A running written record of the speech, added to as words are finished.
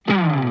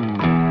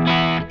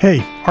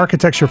Hey,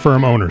 architecture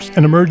firm owners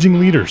and emerging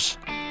leaders.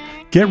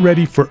 Get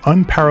ready for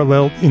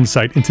unparalleled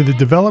insight into the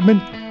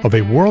development of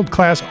a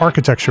world-class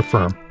architecture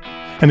firm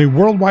and a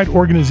worldwide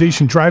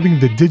organization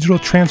driving the digital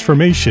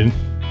transformation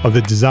of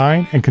the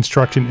design and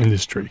construction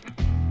industry.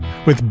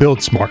 With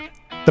Build Smart,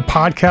 the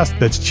podcast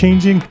that's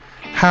changing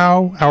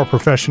how our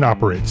profession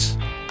operates.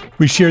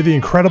 We share the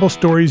incredible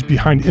stories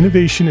behind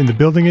innovation in the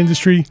building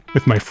industry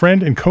with my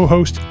friend and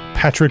co-host,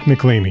 Patrick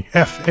McLamey,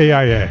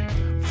 FAIA,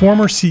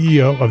 former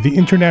CEO of the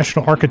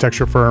international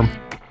architecture firm,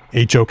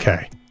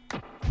 HOK.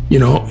 You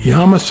know,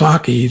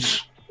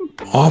 Yamasaki's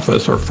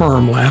office or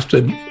firm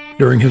lasted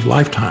during his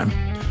lifetime.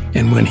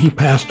 And when he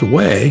passed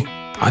away,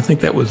 I think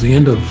that was the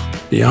end of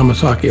the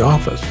Yamasaki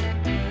office.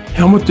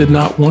 Helmut did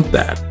not want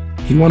that.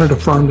 He wanted a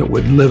firm that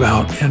would live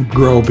out and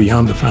grow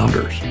beyond the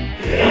founders.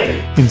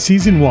 In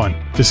Season 1,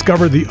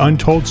 discover the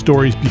untold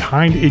stories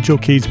behind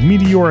HOK's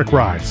meteoric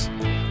rise,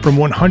 from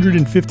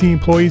 150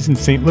 employees in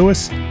St.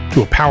 Louis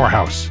to a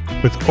powerhouse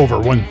with over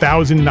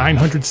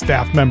 1,900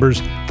 staff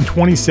members and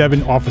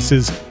 27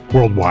 offices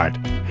worldwide.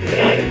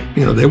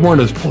 You know, they weren't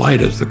as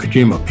polite as the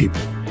Kojima people.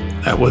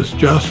 That was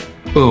just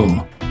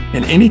boom.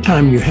 And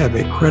anytime you have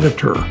a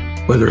creditor,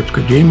 whether it's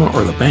Kojima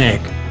or the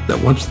bank, that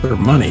wants their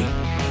money,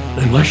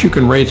 unless you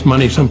can raise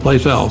money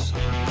someplace else,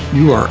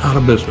 you are out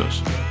of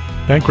business.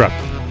 Bankrupt.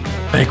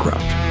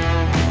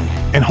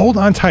 And hold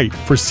on tight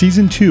for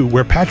Season 2,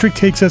 where Patrick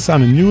takes us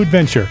on a new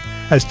adventure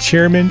as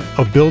chairman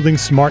of Building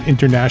Smart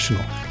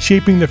International,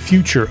 shaping the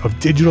future of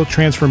digital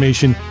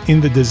transformation in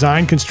the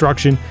design,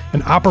 construction,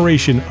 and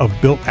operation of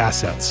built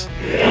assets.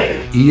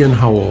 Ian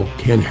Howell,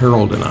 Ken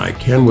Harold, and I,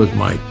 Ken was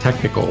my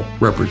technical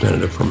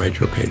representative from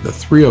HOK. The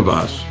three of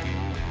us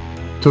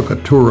took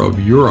a tour of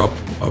Europe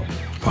of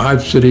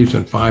 5 cities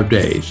in 5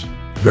 days.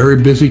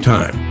 Very busy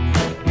time.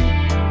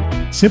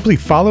 Simply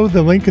follow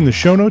the link in the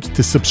show notes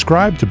to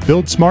subscribe to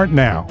Build Smart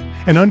now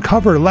and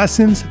uncover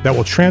lessons that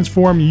will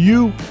transform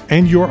you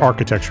and your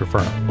architecture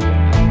firm.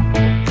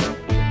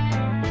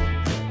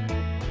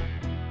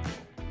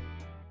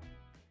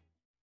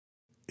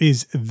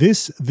 Is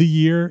this the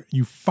year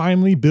you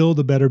finally build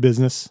a better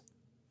business?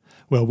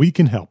 Well, we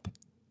can help.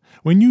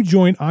 When you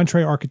join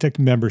EntreArchitect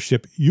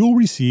membership, you'll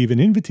receive an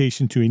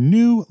invitation to a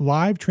new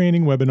live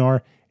training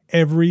webinar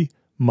every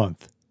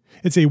month.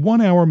 It's a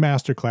 1-hour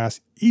masterclass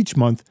each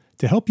month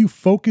to help you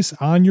focus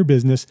on your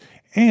business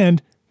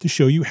and to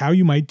show you how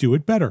you might do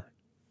it better.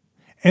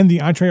 And the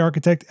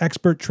EntreArchitect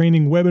Expert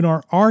Training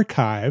Webinar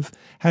Archive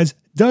has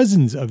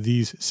dozens of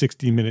these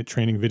 60-minute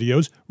training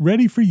videos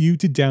ready for you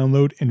to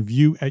download and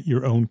view at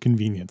your own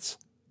convenience.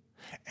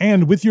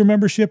 And with your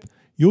membership,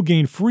 you'll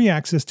gain free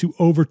access to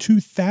over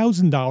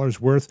 $2,000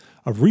 worth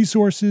of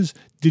resources,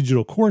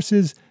 digital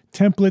courses,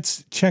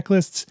 templates,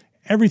 checklists,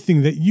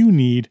 everything that you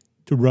need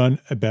to run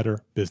a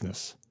better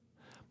business.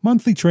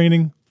 Monthly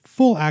training,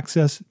 full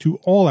access to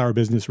all our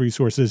business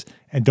resources,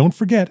 and don't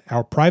forget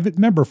our private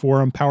member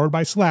forum powered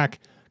by Slack.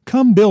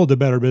 Come build a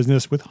better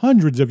business with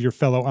hundreds of your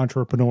fellow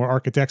entrepreneur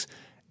architects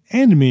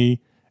and me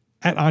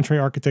at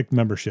EntreArchitect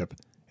membership.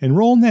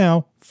 Enroll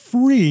now,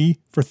 free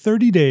for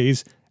 30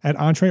 days at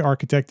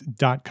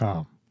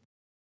entrearchitect.com.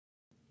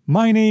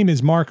 My name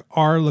is Mark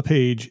R.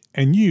 LePage,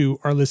 and you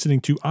are listening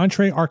to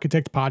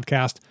EntreArchitect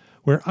Podcast,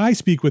 where I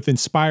speak with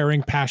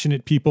inspiring,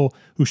 passionate people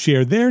who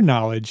share their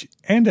knowledge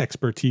and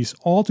expertise,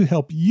 all to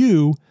help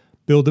you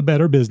build a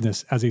better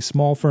business as a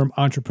small firm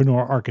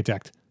entrepreneur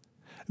architect.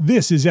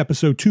 This is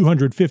episode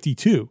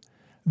 252.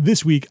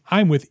 This week,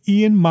 I'm with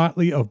Ian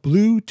Motley of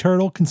Blue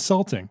Turtle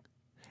Consulting,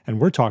 and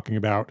we're talking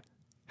about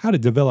how to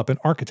develop an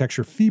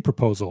architecture fee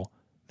proposal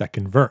that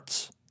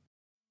converts.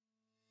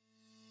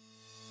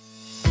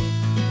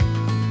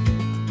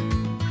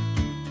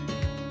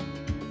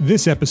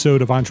 This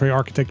episode of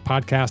EntreArchitect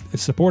Podcast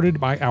is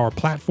supported by our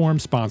platform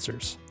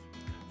sponsors.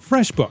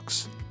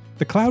 FreshBooks,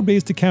 the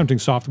cloud-based accounting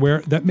software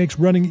that makes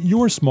running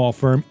your small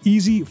firm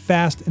easy,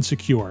 fast, and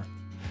secure.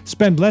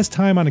 Spend less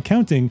time on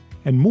accounting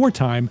and more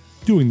time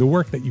doing the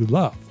work that you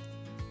love.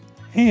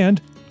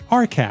 And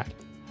ARCAT,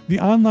 the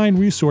online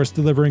resource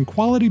delivering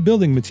quality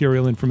building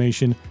material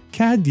information,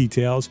 CAD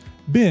details,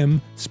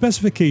 BIM,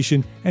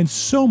 specification, and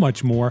so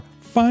much more.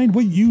 Find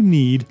what you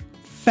need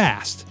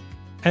fast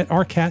at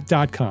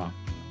arcat.com.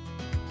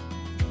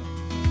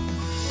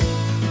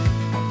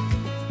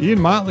 Ian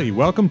Motley,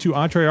 welcome to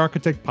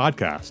EntreArchitect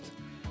Podcast.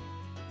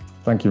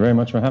 Thank you very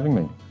much for having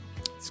me.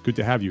 It's good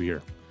to have you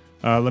here.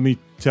 Let me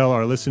tell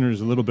our listeners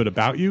a little bit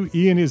about you.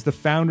 Ian is the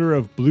founder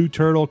of Blue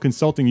Turtle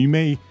Consulting. You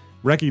may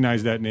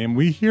recognize that name.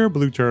 We hear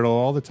Blue Turtle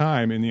all the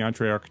time in the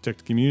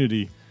EntreArchitect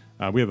community.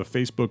 We have a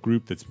Facebook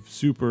group that's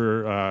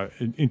super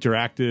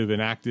interactive and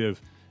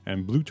active,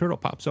 and Blue Turtle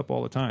pops up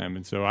all the time.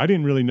 And so I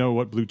didn't really know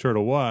what Blue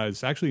Turtle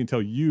was, actually,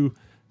 until you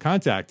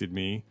contacted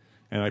me.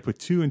 And I put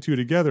 2 and 2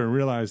 together and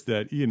realized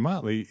that Ian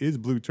Motley is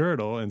Blue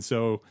Turtle. And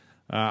so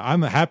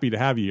I'm happy to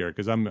have you here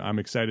because I'm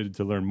excited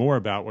to learn more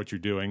about what you're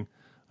doing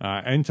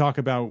and talk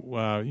about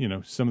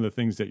some of the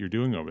things that you're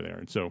doing over there.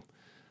 And so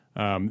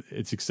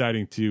it's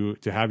exciting to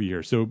have you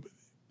here. So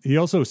he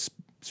also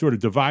sort of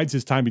divides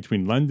his time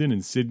between London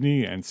and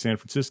Sydney and San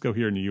Francisco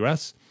here in the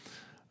U.S.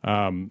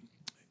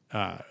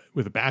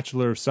 with a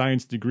Bachelor of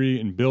Science degree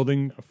in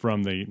building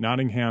from the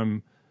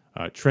Nottingham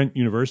Trent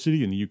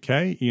University in the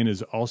UK. Ian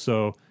is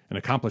also an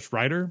accomplished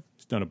writer.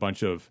 He's done a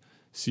bunch of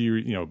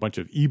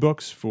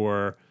ebooks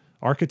for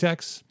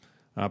architects.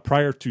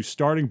 Prior to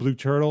starting Blue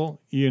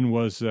Turtle, Ian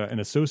was an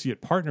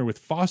associate partner with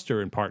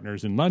Foster and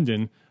Partners in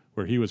London,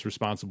 where he was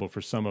responsible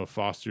for some of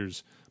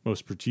Foster's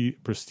most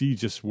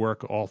prestigious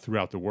work all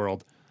throughout the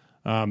world.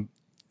 And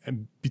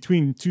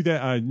between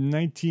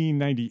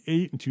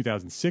 1998 and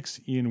 2006,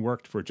 Ian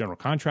worked for a general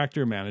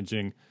contractor,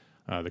 managing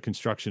the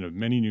construction of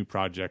many new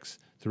projects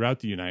throughout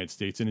the United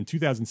States. And in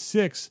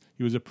 2006,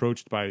 he was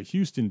approached by a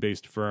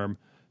Houston-based firm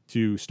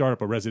to start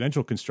up a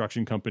residential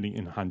construction company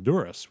in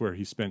Honduras, where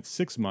he spent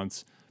 6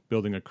 months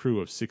building a crew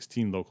of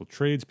 16 local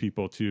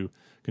tradespeople to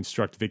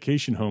construct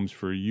vacation homes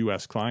for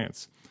U.S.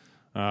 clients.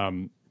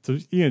 So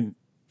Ian,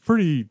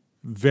 pretty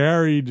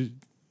varied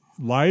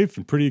life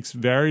and pretty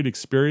varied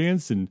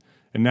experience, and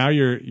now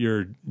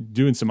you're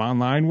doing some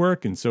online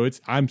work, and so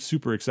I'm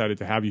super excited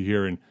to have you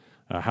here and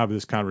have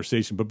this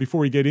conversation. But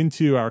before we get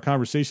into our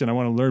conversation, I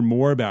want to learn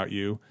more about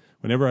you.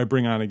 Whenever I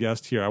bring on a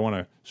guest here, I want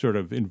to sort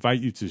of invite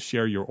you to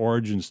share your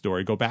origin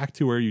story. Go back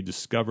to where you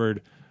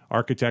discovered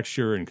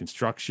architecture and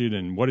construction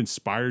and what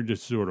inspired you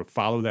to sort of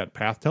follow that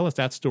path. Tell us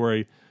that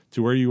story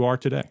to where you are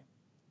today.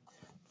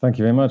 Thank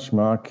you very much,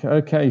 Mark.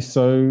 Okay,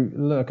 so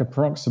look,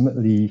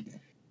 approximately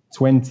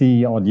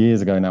 20 odd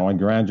years ago now, I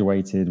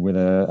graduated with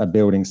a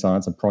building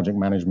science and project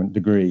management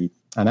degree.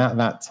 And at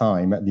that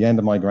time, at the end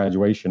of my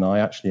graduation, I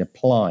actually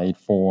applied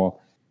for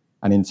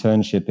an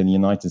internship in the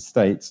United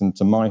States. And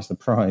to my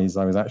surprise,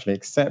 I was actually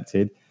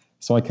accepted.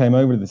 So I came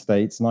over to the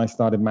States and I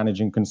started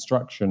managing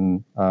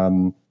construction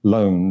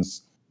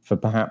loans for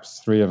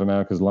perhaps 3 of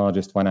America's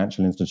largest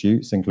financial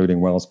institutes, including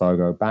Wells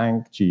Fargo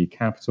Bank, GE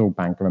Capital,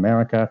 Bank of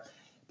America.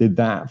 Did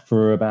that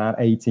for about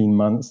 18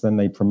 months. Then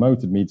they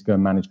promoted me to go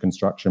and manage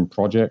construction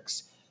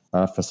projects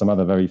for some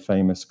other very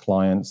famous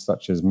clients,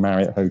 such as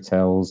Marriott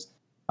Hotels,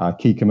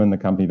 Kikkoman, the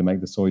company that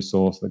make the soy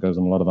sauce that goes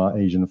on a lot of our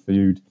Asian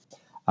food,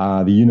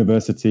 the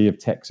University of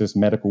Texas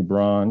Medical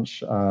Branch,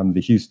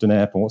 the Houston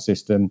Airport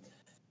System.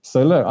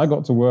 So look, I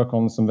got to work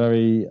on some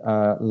very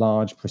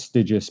large,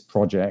 prestigious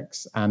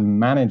projects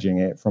and managing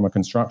it from a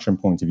construction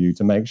point of view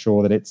to make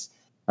sure that it's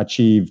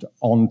achieved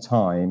on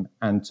time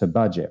and to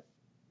budget.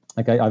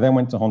 Okay, I then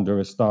went to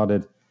Honduras,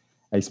 started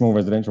a small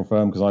residential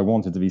firm because I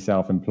wanted to be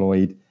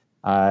self-employed.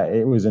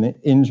 It was an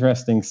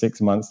interesting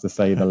 6 months, to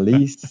say the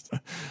least.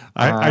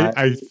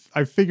 I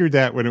figured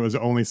that when it was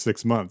only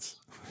 6 months.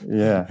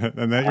 Yeah.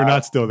 And that you're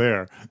not still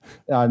there.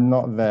 I'm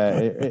not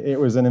there. It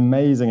was an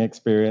amazing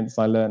experience.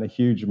 I learned a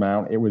huge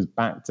amount. It was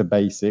back to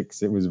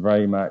basics. It was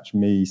very much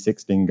me,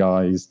 16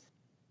 guys,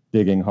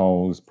 digging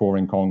holes,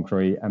 pouring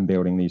concrete, and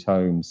building these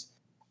homes.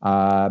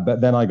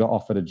 But then I got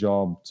offered a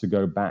job to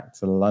go back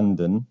to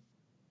London.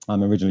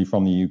 I'm originally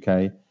from the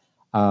UK.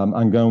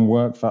 And go and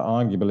work for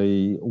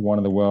arguably one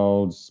of the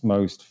world's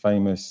most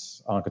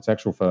famous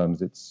architectural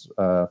firms. It's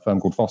a firm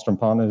called Foster &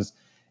 Partners.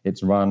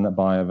 It's run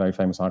by a very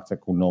famous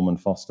architect called Norman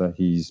Foster.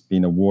 He's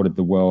been awarded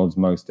the world's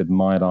most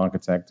admired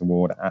architect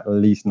award at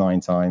least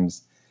 9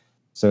 times.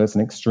 So it's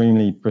an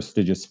extremely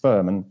prestigious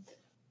firm. And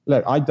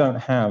look, I don't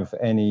have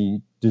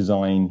any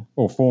design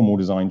or formal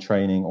design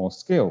training or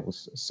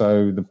skills.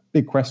 So the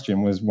big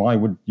question was, why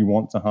would you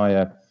want to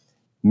hire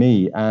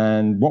me?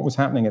 And what was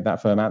happening at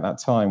that firm at that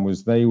time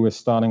was they were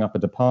starting up a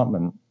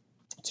department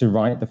to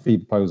write the fee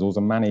proposals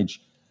and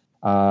manage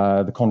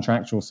the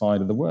contractual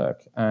side of the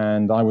work.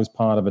 And I was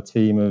part of a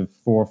team of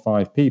 4 or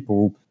 5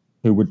 people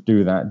who would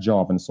do that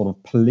job and sort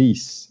of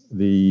police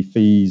the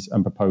fees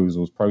and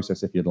proposals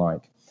process, if you'd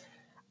like.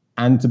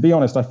 And to be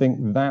honest, I think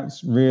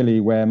that's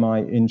really where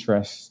my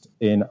interest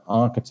in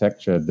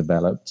architecture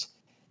developed,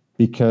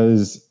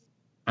 because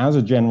as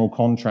a general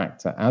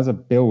contractor, as a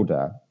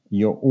builder,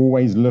 you're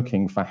always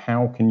looking for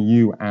how can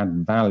you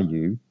add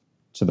value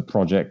to the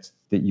project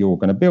that you're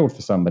going to build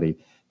for somebody.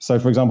 So,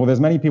 for example,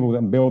 there's many people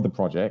that build the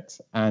project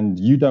and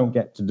you don't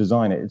get to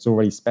design it. It's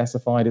already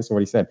specified. It's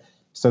already said.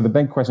 So the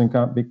big question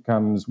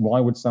becomes, why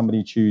would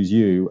somebody choose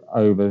you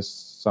over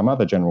some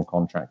other general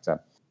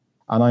contractor?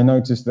 And I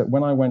noticed that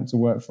when I went to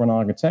work for an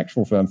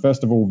architectural firm,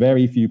 first of all,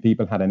 very few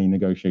people had any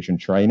negotiation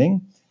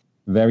training.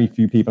 Very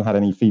few people had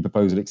any fee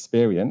proposal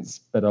experience,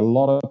 but a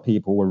lot of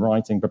people were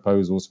writing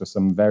proposals for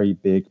some very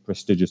big,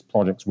 prestigious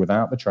projects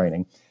without the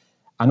training.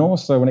 And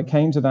also, when it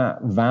came to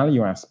that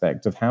value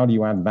aspect of how do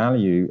you add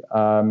value,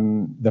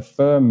 the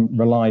firm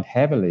relied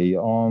heavily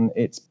on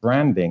its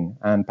branding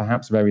and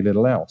perhaps very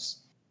little else.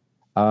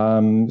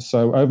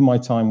 So over my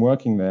time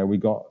working there, we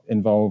got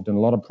involved in a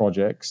lot of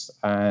projects,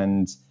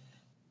 and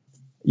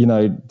you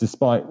know,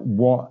 despite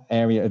what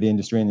area of the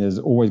industry, and there's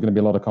always going to be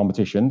a lot of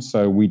competition.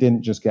 So we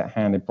didn't just get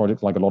handed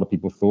projects like a lot of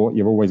people thought.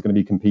 You're always going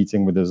to be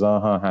competing with the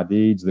Zaha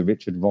Hadids, the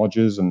Richard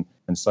Rogers, and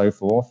so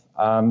forth.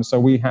 So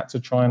we had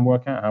to try and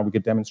work out how we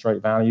could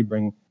demonstrate value,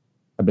 bring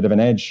a bit of an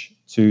edge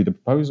to the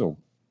proposal.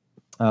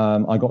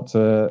 I got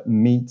to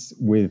meet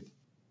with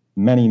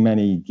many,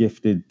 many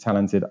gifted,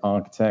 talented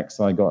architects.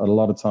 I got a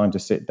lot of time to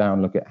sit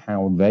down, look at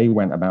how they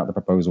went about the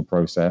proposal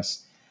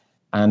process.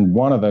 And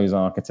one of those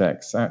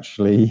architects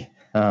actually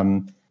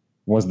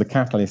was the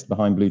catalyst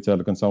behind Blue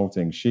Turtle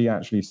Consulting. She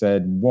actually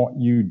said, what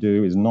you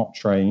do is not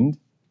trained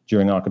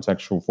during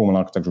formal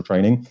architectural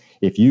training.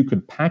 If you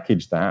could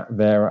package that,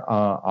 there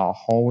are a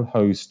whole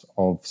host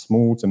of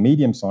small to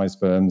medium-sized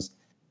firms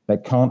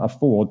that can't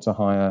afford to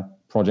hire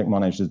project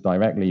managers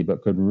directly,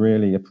 but could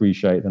really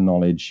appreciate the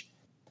knowledge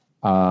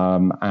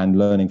and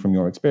learning from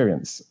your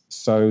experience.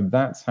 So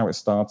that's how it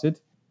started.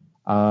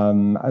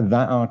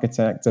 That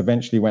architect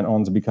eventually went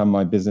on to become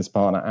my business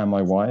partner and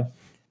my wife.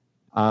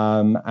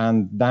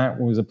 And that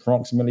was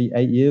approximately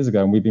 8 years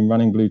ago. And we've been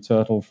running Blue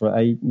Turtle for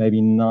 8, maybe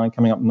 9,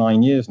 coming up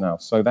 9 years now.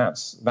 So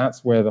that's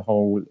where the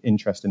whole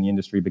interest in the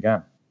industry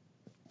began.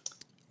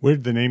 Where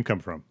did the name come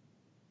from?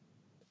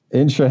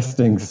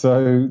 Interesting.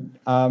 So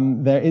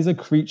there is a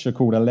creature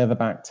called a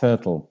leatherback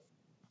turtle,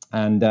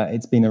 and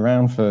it's been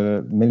around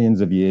for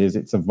millions of years.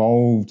 It's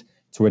evolved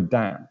to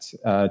adapt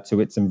to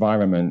its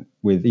environment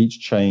with each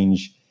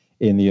change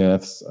in the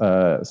Earth's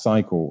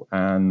cycle.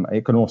 And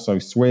it can also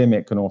swim,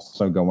 it can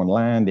also go on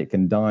land, it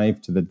can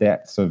dive to the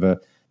depths of a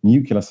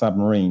nuclear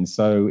submarine.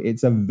 So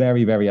it's a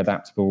very, very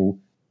adaptable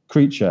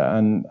creature.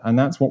 And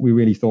that's what we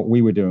really thought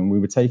we were doing. We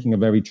were taking a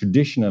very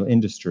traditional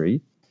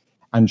industry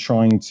and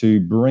trying to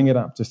bring it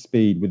up to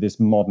speed with this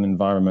modern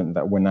environment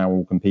that we're now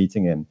all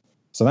competing in.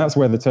 So that's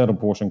where the turtle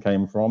portion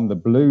came from. The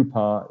blue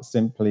part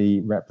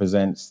simply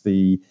represents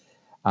the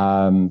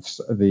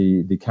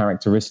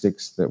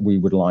characteristics that we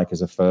would like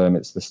as a firm.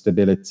 It's the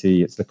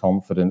stability, it's the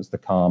confidence, the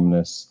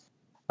calmness.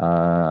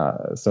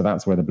 So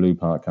that's where the blue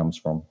part comes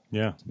from.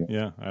 Yeah,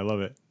 I love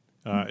it.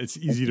 It's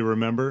easy to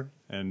remember,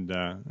 and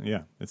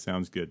it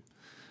sounds good.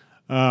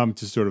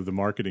 Just sort of the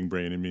marketing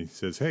brain in me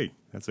says, "Hey,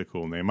 that's a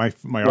cool name."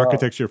 My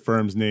architecture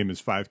firm's name is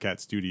Five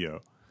Cat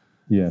Studio.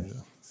 Yes.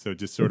 So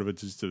just sort of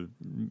just a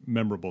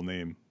memorable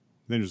name.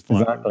 Then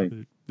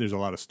there's a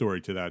lot of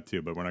story to that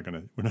too, but we're not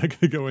gonna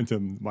go into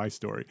my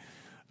story.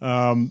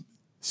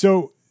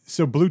 So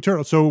Blue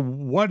Turtle. So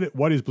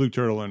what is Blue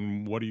Turtle,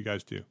 and what do you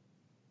guys do?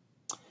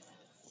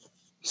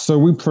 So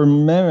we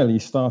primarily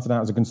started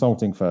out as a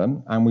consulting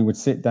firm, and we would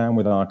sit down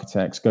with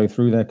architects, go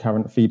through their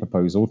current fee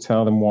proposal,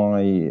 tell them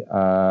why,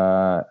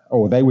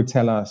 or they would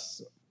tell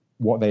us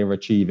what they were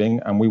achieving,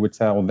 and we would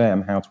tell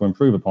them how to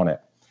improve upon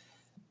it.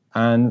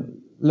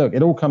 And look,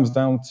 it all comes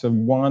down to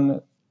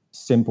one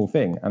simple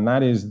thing, and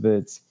that is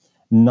that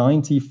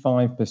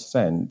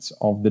 95%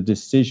 of the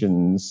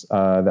decisions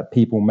that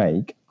people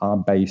make are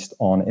based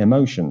on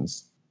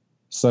emotions.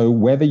 So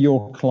whether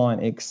your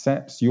client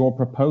accepts your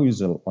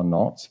proposal or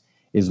not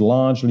is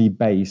largely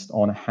based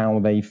on how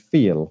they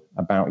feel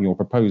about your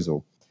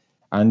proposal.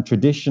 And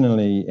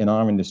traditionally in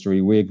our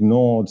industry, we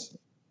ignored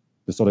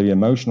the sort of the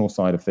emotional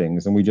side of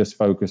things, and we just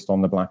focused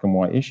on the black and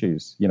white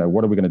issues. You know,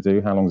 what are we going to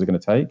do? How long is it going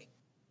to take?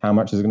 How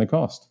much is it going to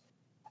cost?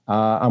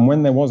 And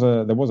when there was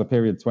a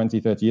period 20,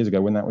 30 years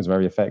ago when that was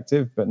very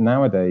effective, but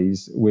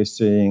nowadays we're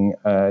seeing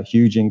a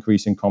huge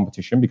increase in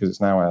competition because it's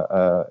now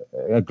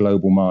a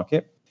global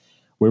market.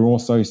 We're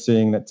also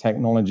seeing that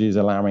technology is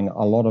allowing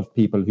a lot of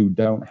people who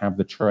don't have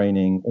the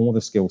training or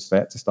the skill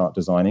set to start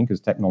designing,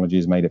 because technology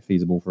has made it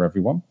feasible for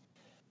everyone.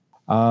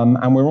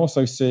 And we're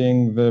also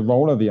seeing the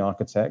role of the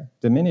architect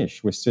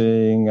diminish. We're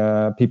seeing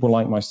people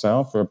like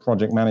myself, who are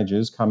project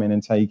managers, come in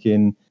and take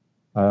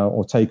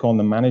on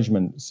the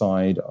management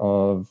side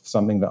of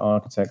something that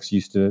architects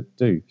used to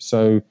do.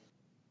 So,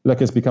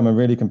 look, it's become a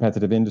really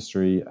competitive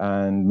industry,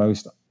 and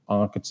most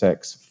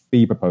architects'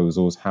 fee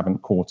proposals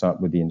haven't caught up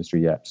with the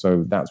industry yet.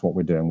 So that's what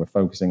we're doing. We're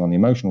focusing on the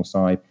emotional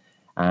side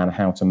and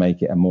how to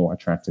make it a more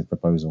attractive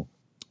proposal.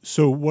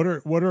 So what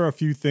are a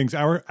few things?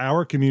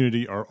 Our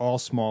community are all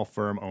small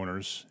firm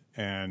owners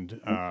and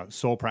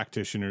sole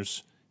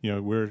practitioners. You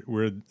know,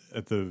 we're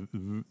at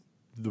the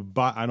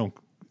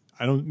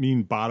I don't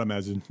mean bottom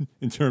as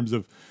in terms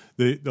of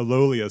the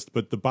lowliest,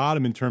 but the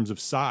bottom in terms of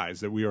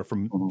size, that we are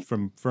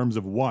from firms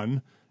of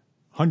one,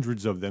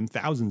 hundreds of them,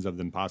 thousands of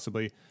them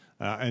possibly,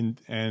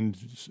 and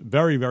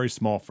very, very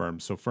small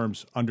firms, so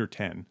firms under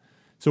 10.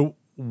 So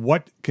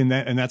what can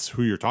that, and that's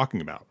who you're talking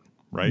about,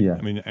 right? Yeah.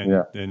 I mean,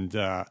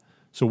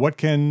 so what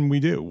can we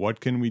do? What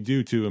can we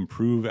do to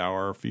improve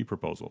our fee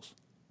proposals?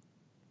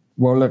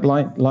 Well, look,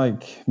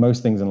 like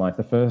most things in life,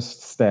 the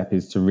first step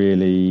is to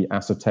really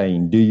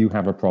ascertain, do you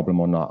have a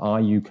problem or not?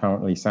 Are you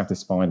currently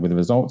satisfied with the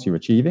results you're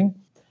achieving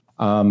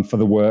for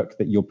the work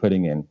that you're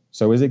putting in?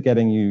 So is it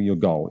getting you your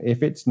goal?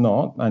 If it's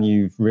not, and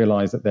you've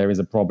realized that there is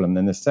a problem,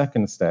 then the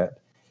second step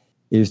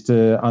is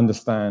to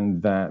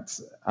understand that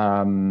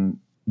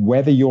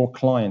whether your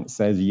client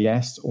says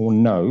yes or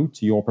no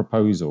to your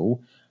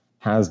proposal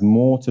has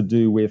more to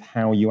do with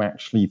how you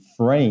actually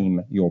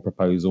frame your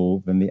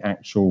proposal than the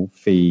actual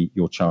fee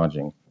you're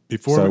charging.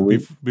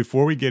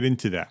 Before we get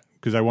into that,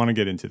 because I want to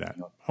get into that,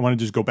 I want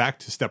to just go back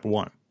to step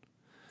one,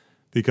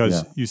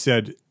 because you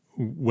said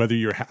whether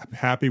you're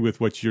happy with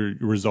what your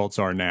results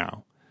are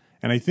now.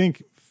 And I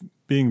think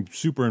being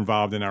super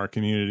involved in our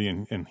community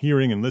and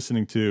hearing and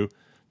listening to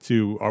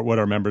what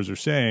our members are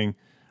saying,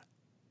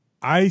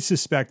 I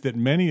suspect that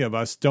many of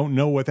us don't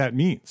know what that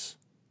means.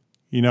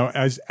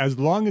 As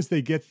long as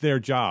they get their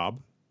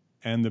job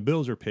and the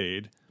bills are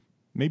paid,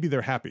 maybe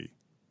they're happy.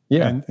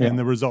 And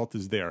the result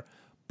is there.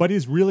 But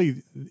is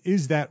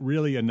that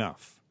really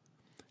enough?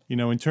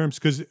 In terms,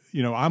 because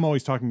I'm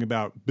always talking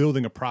about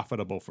building a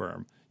profitable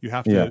firm. You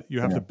have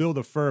to build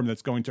a firm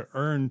that's going to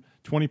earn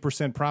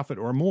 20% profit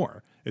or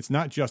more. It's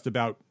not just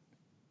about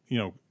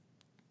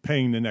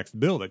paying the next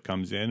bill that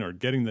comes in or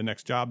getting the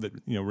next job that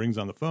rings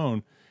on the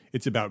phone.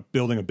 It's about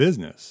building a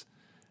business.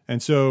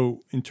 And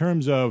so in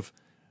terms of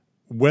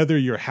whether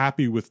you're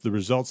happy with the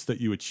results that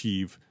you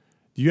achieve,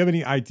 do you have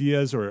any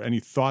ideas or any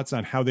thoughts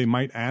on how they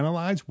might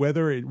analyze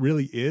whether it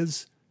really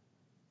is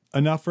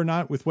enough or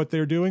not with what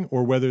they're doing,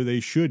 or whether they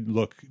should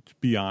look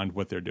beyond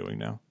what they're doing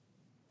now?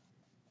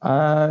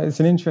 It's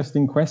an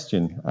interesting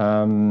question.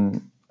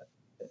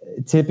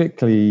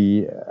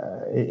 Typically,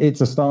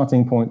 it's a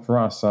starting point for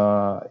us.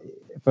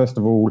 First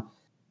of all,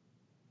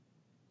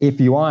 if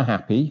you are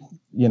happy,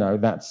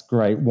 that's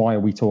great. Why are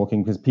we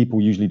talking? Because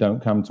people usually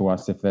don't come to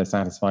us if they're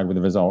satisfied with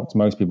the results.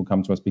 Most people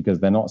come to us because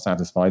they're not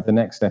satisfied. The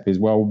next step is,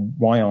 well,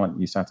 why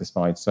aren't you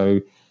satisfied? So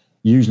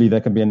usually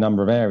there can be a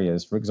number of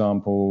areas. For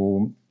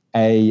example,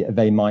 A,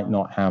 they might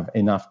not have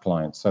enough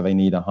clients, so they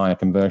need a higher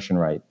conversion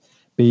rate.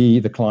 B,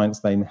 the clients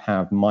they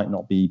have might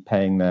not be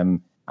paying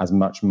them as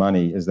much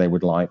money as they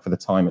would like for the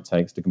time it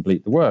takes to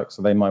complete the work,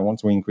 so they might want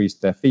to increase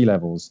their fee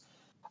levels.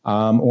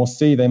 Or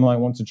C, they might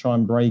want to try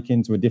and break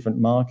into a different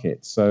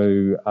market.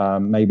 So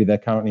maybe they're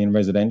currently in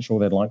residential,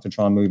 they'd like to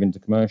try and move into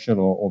commercial,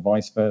 or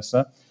vice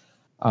versa.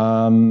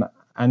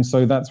 And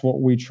so that's what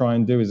we try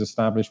and do, is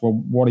establish, well,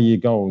 what are your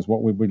goals?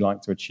 What would we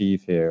like to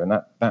achieve here? And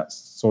that's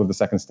sort of the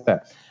second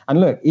step. And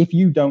look, if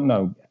you don't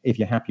know if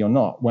you're happy or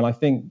not, well, I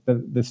think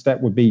the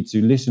step would be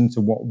to listen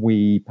to what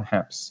we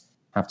perhaps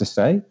have to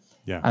say,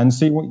 and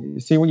see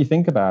what you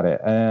think about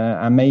it.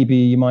 And maybe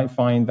you might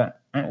find that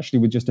actually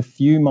with just a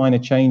few minor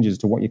changes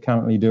to what you're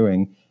currently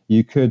doing,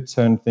 you could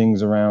turn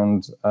things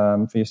around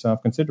for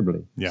yourself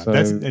considerably. Yeah, so,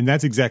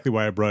 that's exactly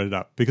why I brought it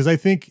up, because I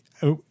think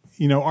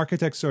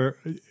architects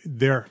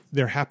they're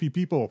happy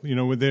people.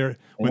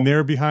 When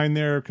they're behind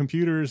their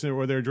computers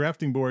or their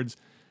drafting boards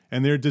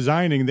and they're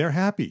designing, they're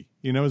happy.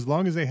 As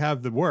long as they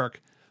have the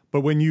work.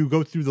 But when you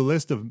go through the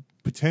list of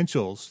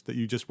potentials that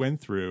you just went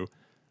through,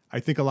 I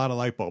think a lot of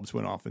light bulbs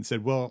went off and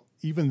said, well,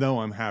 even though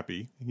I'm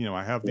happy,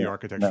 I have the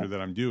architecture that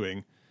I'm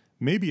doing,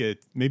 maybe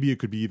it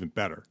could be even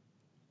better.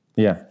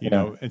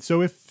 And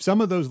so if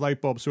some of those light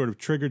bulbs sort of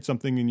triggered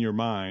something in your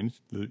mind,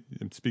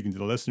 I'm speaking to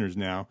the listeners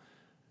now,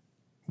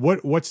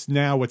 what's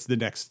the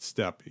next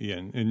step,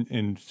 Ian,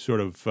 in sort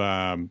of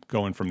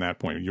going from that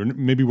point?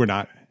 Maybe we're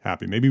not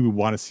happy. Maybe we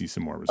want to see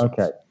some more results.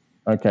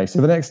 Okay.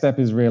 So the next step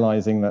is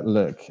realizing that,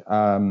 look,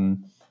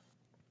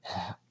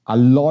 a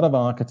lot of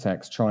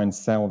architects try and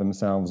sell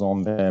themselves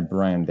on their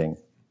branding,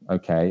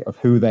 of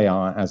who they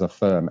are as a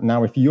firm.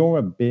 Now, if you're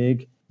a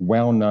big,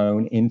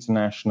 well-known,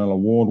 international,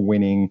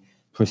 award-winning,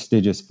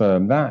 prestigious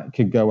firm, that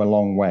could go a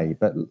long way.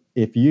 But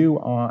if you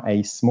are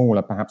a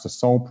smaller, perhaps a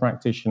sole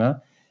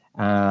practitioner,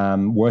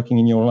 working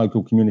in your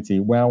local community,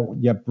 well,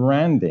 your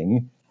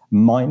branding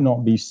might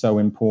not be so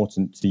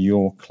important to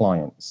your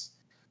clients.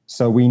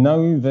 So we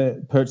know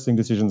that purchasing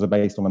decisions are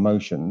based on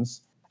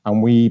emotions,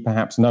 and we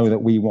perhaps know that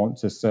we want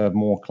to serve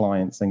more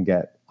clients and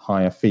get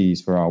higher fees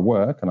for our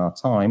work and our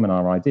time and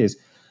our ideas.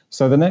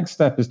 So the next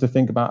step is to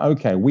think about,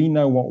 okay, we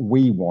know what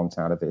we want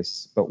out of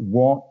this, but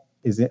what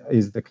is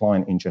the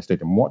client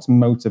interested in? What's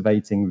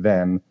motivating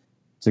them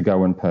to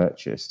go and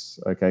purchase?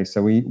 Okay,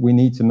 so we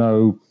need to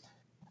know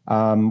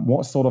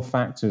what sort of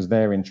factors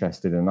they're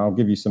interested in. I'll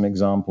give you some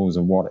examples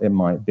of what it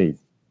might be.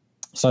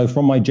 So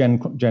from my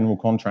general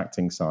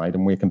contracting side,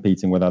 and we're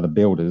competing with other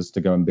builders to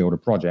go and build a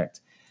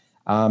project,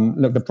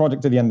 look, the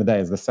project at the end of the day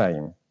is the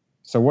same.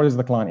 So what is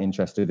the client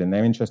interested in?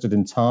 They're interested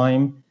in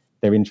time,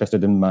 they're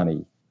interested in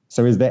money.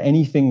 So is there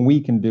anything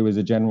we can do as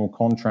a general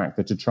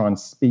contractor to try and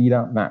speed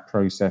up that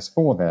process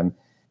for them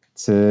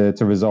to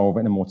resolve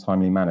it in a more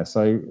timely manner?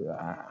 So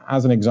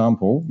as an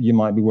example, you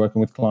might be working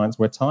with clients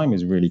where time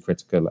is really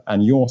critical,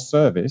 and your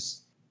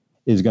service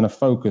is going to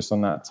focus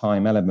on that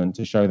time element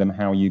to show them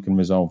how you can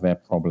resolve their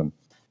problem.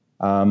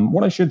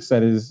 What I should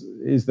say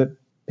is that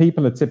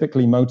people are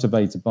typically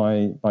motivated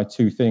by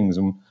two things,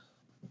 and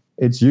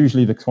it's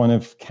usually the kind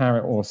of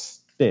carrot or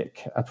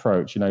stick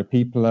approach.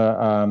 People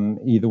are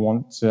either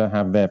want to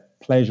have their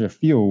pleasure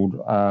fueled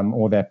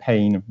or their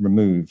pain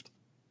removed.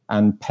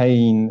 And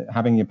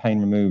having your pain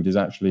removed is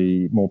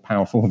actually more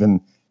powerful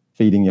than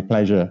feeding your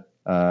pleasure,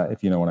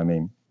 if you know what I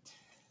mean.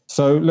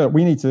 So look,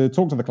 we need to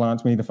talk to the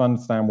clients. We need to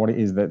understand what it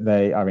is that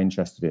they are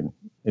interested in.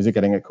 Is it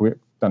getting it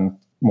done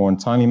more in a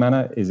timely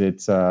manner? Is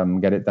it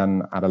get it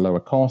done at a lower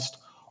cost?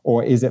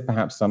 Or is it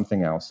perhaps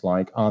something else?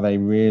 Like, are they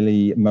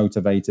really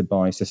motivated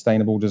by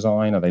sustainable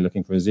design? Are they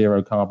looking for a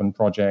zero carbon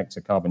project,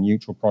 a carbon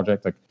neutral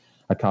project,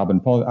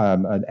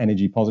 an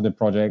energy positive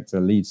project,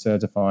 a LEED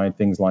certified,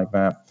 things like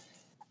that?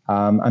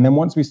 And then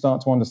once we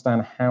start to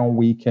understand how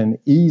we can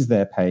ease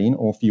their pain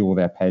or fuel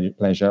their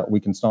pleasure, we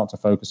can start to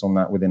focus on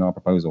that within our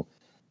proposal.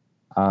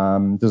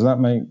 Does that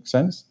make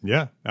sense?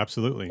 Yeah,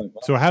 absolutely.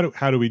 So how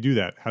do we do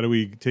that? How do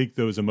we take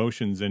those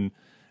emotions and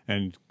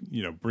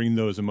bring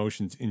those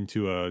emotions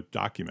into a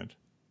document?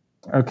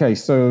 Okay,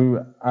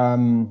 so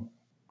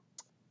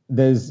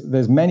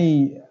there's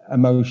many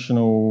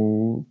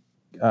emotional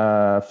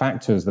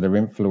factors that are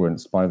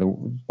influenced by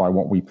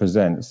what we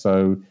present.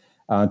 So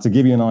to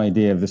give you an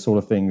idea of the sort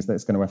of things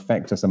that's going to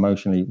affect us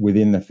emotionally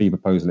within the fee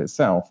proposal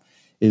itself,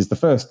 is the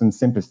first and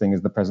simplest thing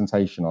is the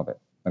presentation of it.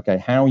 Okay,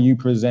 how you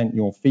present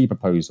your fee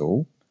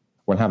proposal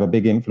will have a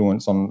big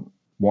influence on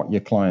what your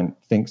client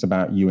thinks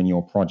about you and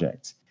your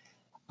project.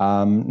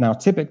 Now,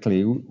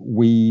 typically,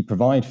 we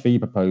provide fee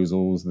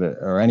proposals that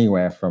are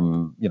anywhere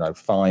from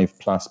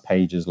 5+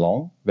 pages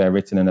long. They're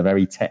written in a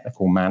very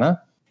technical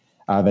manner.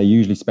 They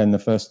usually spend the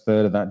first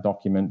third of that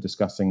document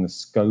discussing the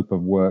scope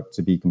of work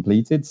to be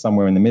completed.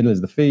 Somewhere in the middle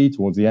is the fee,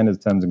 towards the end is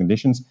the terms and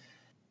conditions.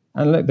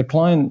 And look, the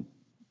client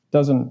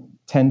doesn't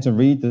tend to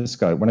read the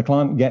scope. When a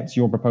client gets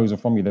your proposal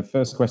from you, the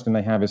first question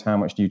they have is, how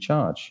much do you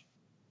charge?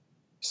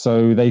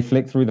 So they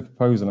flick through the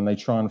proposal and they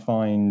try and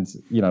find,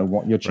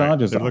 what your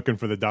charges are. They're looking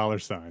for the dollar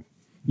sign.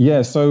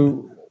 Yeah.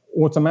 So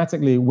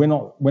automatically, we're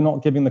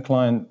not giving the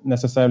client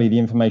necessarily the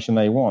information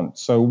they want.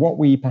 So what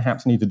we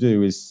perhaps need to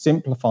do is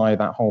simplify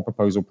that whole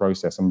proposal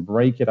process and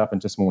break it up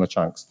into smaller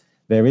chunks.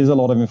 There is a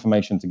lot of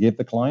information to give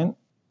the client,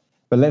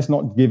 but let's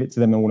not give it to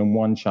them all in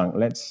one chunk.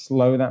 Let's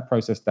slow that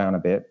process down a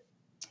bit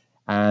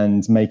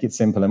and make it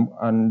simple.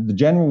 And the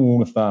general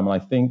rule of thumb, I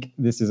think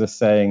this is a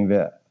saying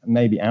that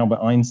maybe Albert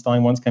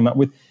Einstein once came up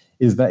with,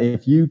 is that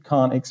if you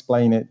can't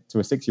explain it to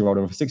a 6-year-old,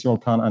 or if a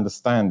 6-year-old can't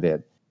understand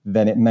it,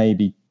 then it may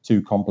be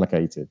too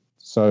complicated.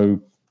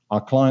 So our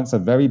clients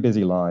have very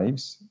busy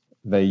lives.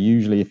 They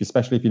usually,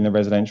 especially if you're in the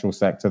residential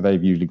sector,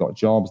 they've usually got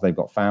jobs, they've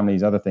got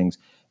families, other things.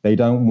 They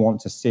don't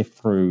want to sift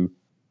through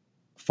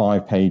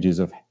 5 pages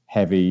of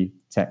heavy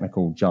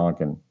technical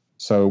jargon.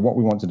 So what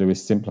we want to do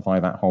is simplify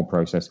that whole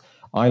process.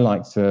 I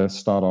like to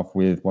start off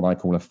with what I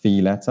call a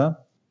fee letter.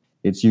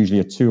 It's usually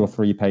a 2 or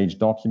 3 page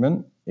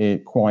document.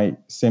 It quite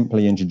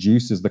simply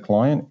introduces the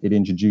client. It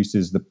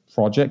introduces the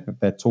project that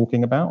they're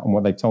talking about and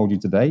what they've told you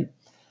to date.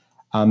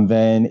 And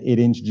then it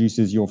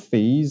introduces your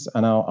fees.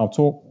 And I'll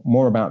talk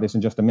more about this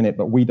in just a minute,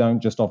 but we don't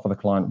just offer the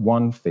client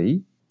one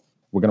fee.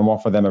 We're going to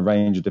offer them a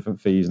range of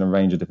different fees and a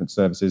range of different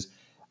services.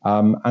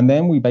 And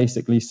then we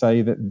basically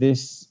say that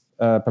this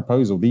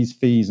proposal, these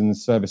fees and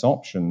service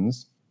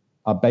options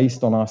are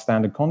based on our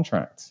standard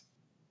contract.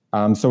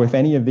 So if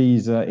any of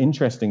these are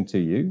interesting to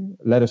you,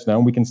 let us know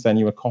and we can send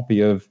you a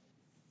copy of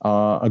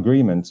our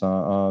agreement,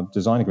 our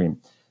design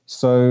agreement.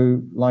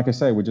 So like I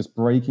say, we're just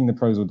breaking the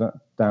proposal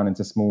down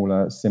into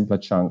smaller, simpler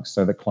chunks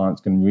so that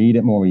clients can read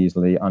it more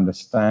easily,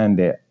 understand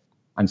it,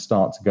 and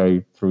start to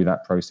go through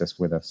that process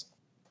with us.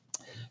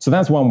 So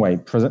that's one way,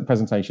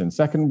 presentation.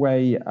 Second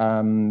way,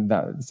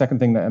 that second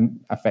thing that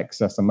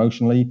affects us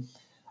emotionally,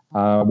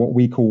 what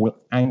we call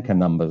anchor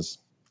numbers.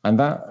 And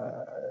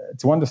that,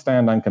 to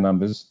understand anchor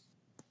numbers,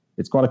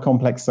 it's quite a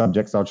complex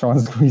subject, so I'll try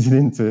and squeeze it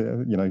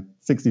into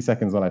 60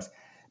 seconds or less.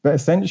 But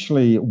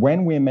essentially,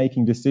 when we're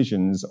making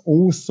decisions,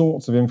 all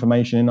sorts of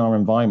information in our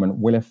environment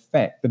will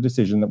affect the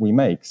decision that we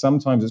make.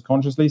 Sometimes it's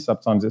consciously,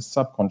 sometimes it's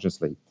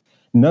subconsciously.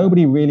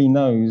 Nobody really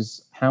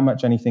knows how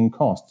much anything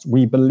costs.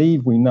 We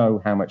believe we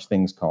know how much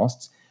things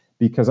cost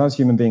because as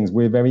human beings,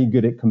 we're very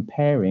good at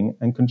comparing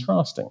and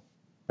contrasting.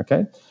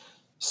 Okay?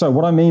 So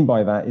what I mean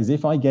by that is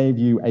if I gave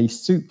you a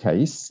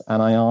suitcase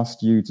and I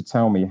asked you to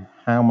tell me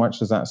how much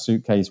does that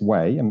suitcase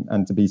weigh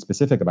and to be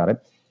specific about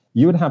it,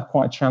 you would have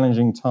quite a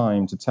challenging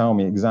time to tell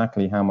me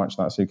exactly how much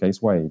that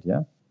suitcase weighed,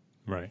 yeah?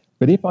 Right.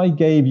 But if I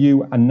gave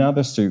you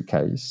another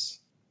suitcase,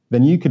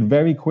 then you could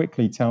very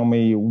quickly tell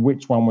me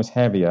which one was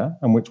heavier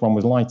and which one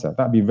was lighter.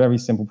 That'd be a very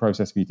simple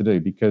process for you to do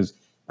because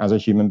as a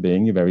human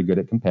being, you're very good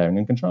at comparing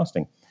and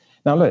contrasting.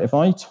 Now, look, if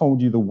I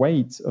told you the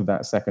weight of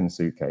that second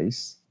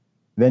suitcase,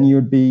 then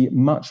you'd be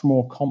much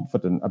more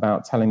confident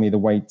about telling me the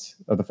weight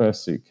of the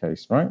first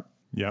suitcase, right?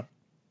 Yeah.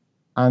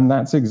 And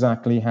that's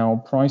exactly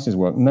how prices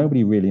work.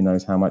 Nobody really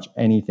knows how much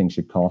anything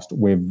should cost.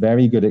 We're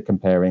very good at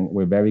comparing.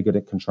 We're very good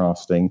at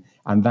contrasting.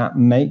 And that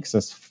makes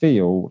us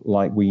feel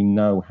like we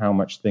know how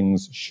much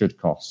things should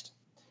cost.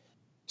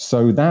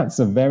 So that's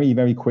a very,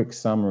 very quick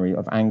summary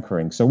of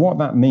anchoring. So what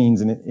that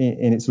means in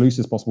its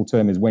loosest possible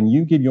term is when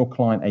you give your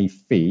client a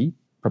fee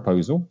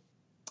proposal,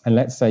 and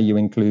let's say you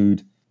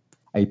include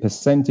a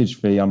percentage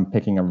fee, I'm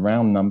picking a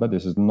round number.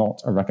 This is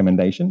not a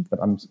recommendation, but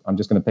I'm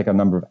just going to pick a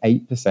number of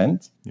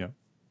 8%. Yeah.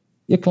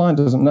 Your client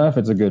doesn't know if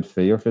it's a good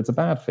fee or if it's a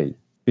bad fee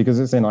because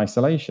it's in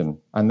isolation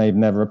and they've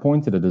never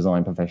appointed a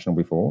design professional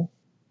before.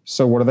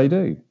 So what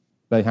do?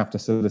 They have to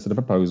solicit a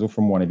proposal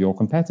from one of your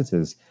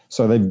competitors.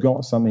 So they've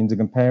got something to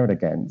compare it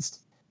against.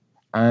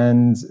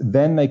 And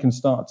then they can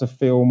start to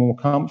feel more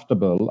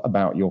comfortable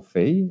about your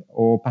fee,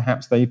 or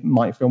perhaps they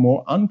might feel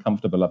more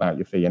uncomfortable about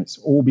your fee. And it's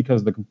all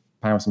because of the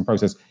comparison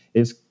process.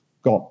 It's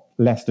got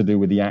less to do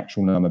with the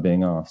actual number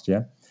being asked,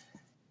 yeah?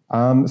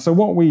 So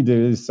what we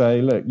do is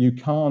say, look, you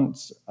can't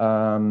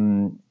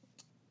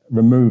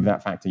remove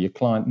that factor. Your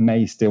client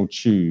may still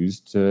choose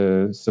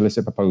to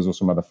solicit proposals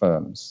from other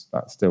firms.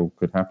 That still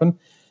could happen.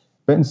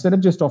 But instead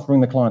of just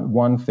offering the client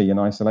one fee in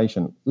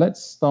isolation,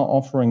 let's start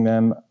offering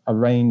them a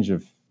range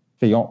of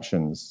fee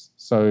options.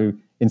 So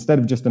instead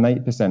of just an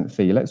 8%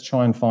 fee, let's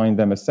try and find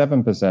them a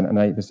 7%, an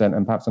 8%,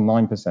 and perhaps a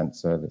 9%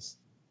 service.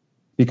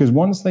 Because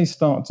once they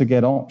start to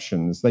get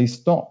options, they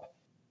stop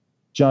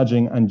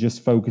judging and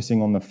just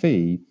focusing on the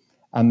fee,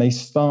 and they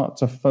start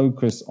to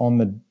focus on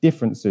the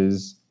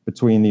differences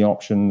between the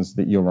options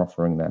that you're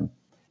offering them.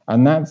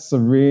 And that's a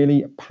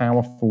really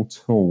powerful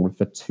tool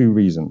for two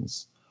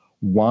reasons.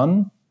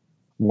 One,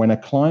 when a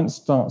client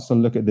starts to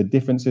look at the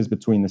differences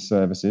between the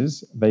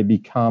services, they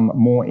become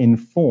more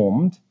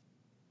informed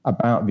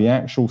about the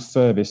actual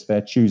service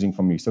they're choosing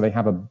from you. So they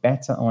have a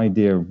better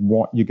idea of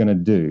what you're going to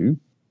do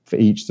for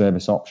each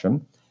service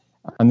option.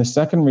 And the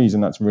second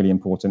reason that's really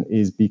important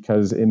is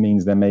because it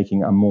means they're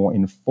making a more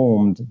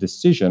informed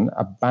decision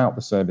about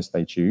the service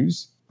they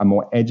choose, a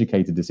more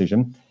educated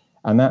decision.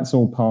 And that's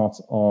all part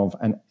of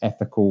an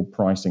ethical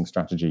pricing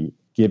strategy.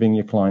 Giving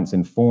your clients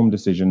informed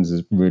decisions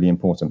is really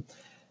important.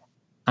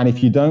 And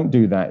if you don't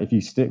do that, if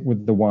you stick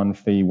with the one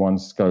fee, one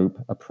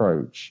scope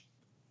approach,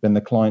 then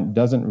the client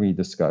doesn't read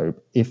the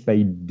scope. If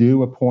they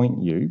do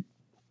appoint you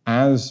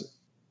as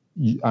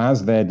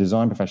their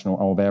design professional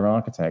or their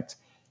architect,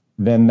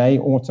 then they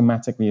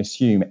automatically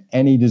assume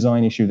any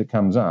design issue that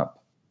comes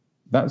up,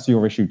 that's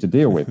your issue to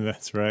deal with.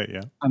 That's right,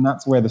 yeah. And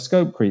that's where the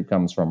scope creep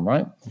comes from,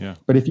 right? Yeah.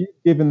 But if you've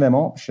given them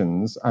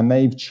options and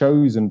they've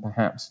chosen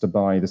perhaps to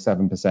buy the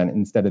 7%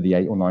 instead of the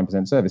 8 or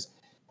 9% service,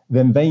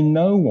 then they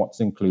know what's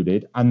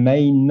included and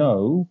they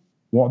know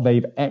what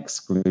they've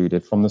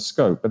excluded from the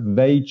scope, but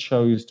they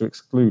chose to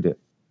exclude it.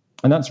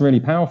 And that's really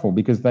powerful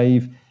because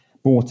they've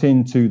bought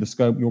into the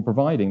scope you're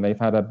providing. They've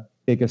had a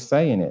bigger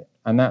say in it.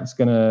 And that's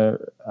going to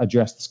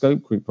address the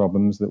scope creep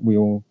problems that we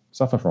all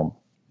suffer from.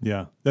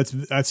 Yeah,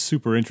 that's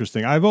super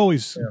interesting. I've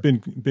always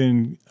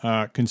been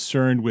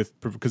concerned with,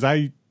 because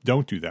I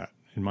don't do that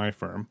in my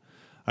firm.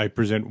 I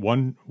present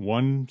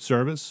one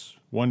service,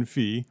 one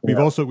fee.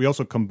 Yeah. We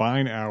also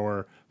combine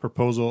our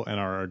proposal and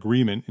our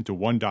agreement into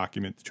one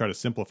document to try to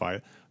simplify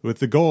it, with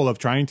the goal of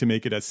trying to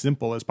make it as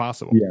simple as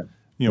possible. Yeah.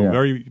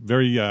 Very,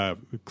 very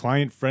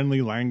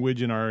client-friendly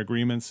language in our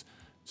agreements,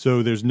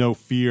 so there's no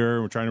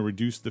fear. We're trying to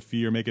reduce the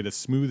fear, make it as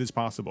smooth as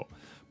possible.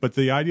 But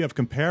the idea of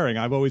comparing,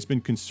 I've always been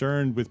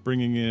concerned with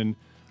bringing in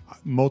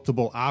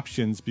multiple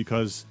options,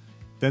 because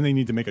then they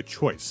need to make a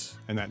choice,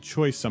 and that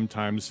choice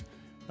sometimes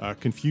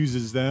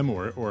confuses them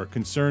or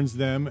concerns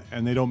them,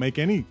 and they don't make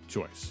any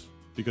choice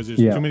because there's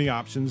too many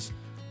options.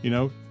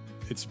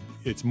 It's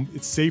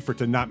safer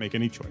to not make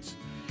any choice.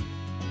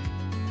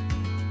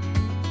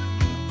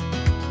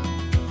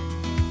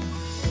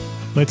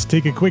 Let's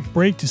take a quick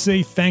break to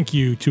say thank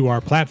you to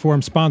our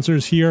platform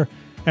sponsors here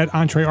at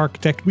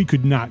EntreArchitect. We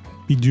could not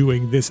be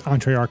doing this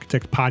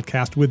EntreArchitect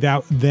podcast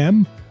without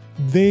them.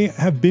 They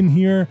have been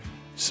here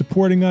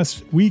supporting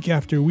us week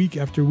after week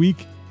after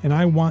week, and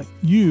I want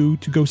you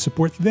to go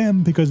support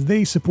them because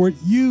they support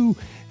you,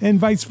 and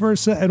vice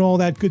versa, and all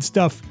that good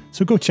stuff.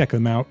 So go check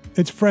them out.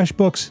 It's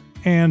FreshBooks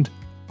and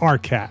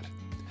ARCAT.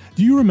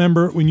 Do you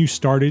remember when you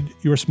started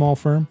your small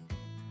firm?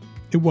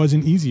 It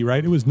wasn't easy,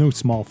 right? It was no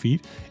small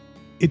feat.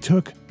 It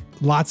took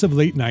lots of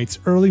late nights,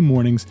 early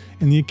mornings,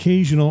 and the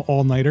occasional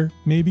all-nighter,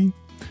 maybe.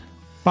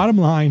 Bottom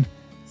line,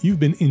 you've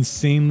been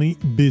insanely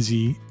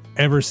busy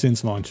ever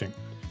since launching.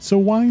 So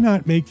why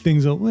not make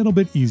things a little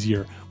bit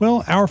easier?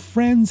 Well, our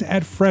friends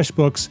at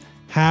FreshBooks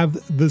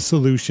have the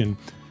solution.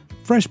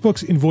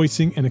 FreshBooks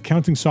invoicing and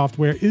accounting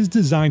software is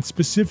designed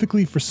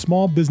specifically for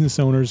small business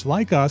owners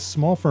like us,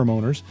 small firm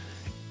owners.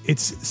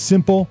 It's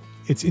simple,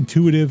 it's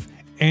intuitive,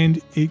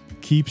 and it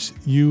keeps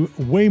you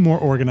way more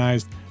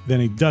organized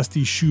than a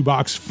dusty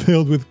shoebox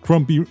filled with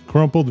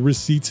crumpled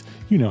receipts.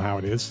 You know how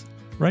it is,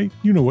 right?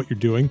 You know what you're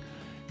doing.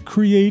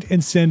 Create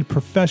and send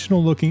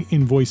professional-looking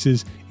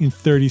invoices in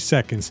 30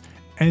 seconds,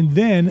 and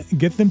then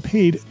get them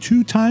paid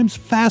 2 times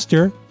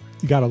faster.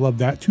 You gotta love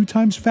that, 2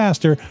 times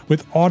faster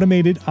with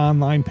automated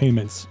online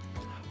payments.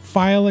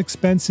 File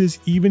expenses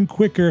even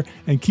quicker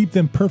and keep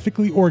them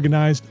perfectly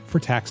organized for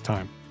tax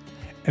time.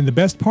 And the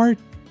best part?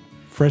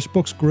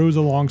 FreshBooks grows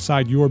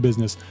alongside your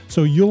business,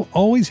 so you'll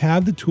always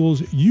have the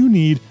tools you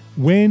need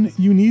when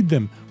you need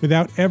them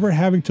without ever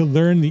having to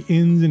learn the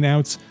ins and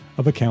outs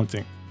of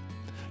accounting.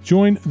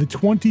 Join the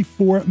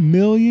 24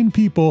 million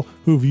people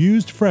who've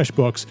used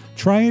FreshBooks.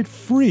 Try it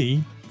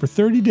free for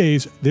 30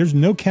 days. There's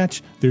no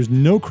catch. There's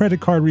no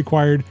credit card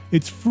required.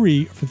 It's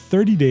free for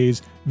 30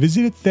 days.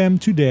 Visit them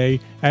today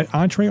at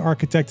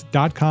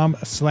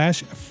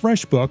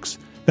entrearchitect.com/FreshBooks.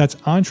 That's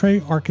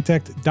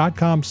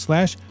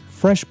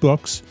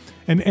entrearchitect.com/FreshBooks.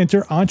 And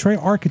enter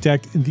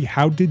EntreArchitect in the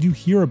How Did You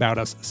Hear About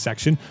Us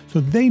section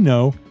so they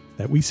know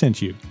that we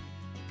sent you.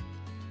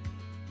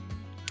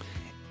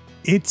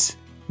 It's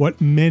what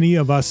many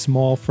of us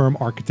small firm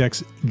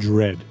architects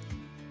dread: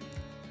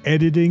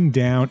 editing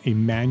down a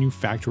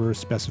manufacturer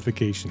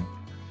specification.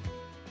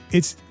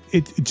 It's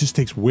it just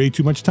takes way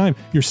too much time.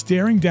 You're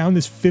staring down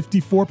this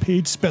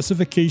 54-page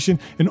specification,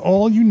 and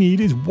all you need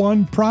is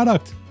one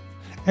product.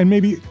 And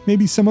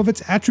maybe some of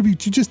its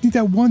attributes, you just need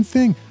that one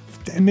thing.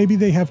 And maybe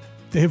they have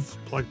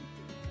like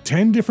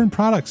 10 different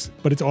products,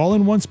 but it's all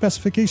in one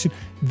specification.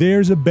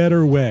 There's a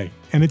better way.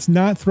 And it's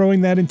not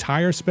throwing that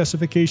entire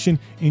specification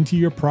into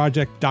your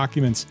project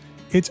documents.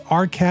 It's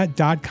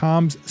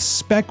ARCAT.com's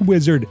Spec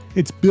Wizard.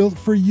 It's built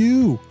for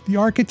you, the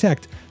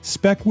architect.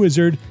 Spec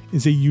Wizard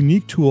is a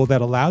unique tool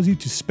that allows you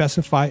to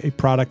specify a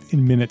product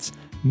in minutes,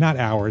 not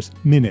hours,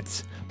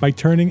 minutes, by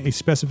turning a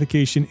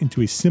specification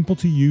into a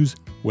simple-to-use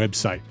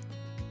website.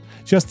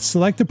 Just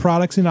select the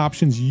products and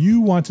options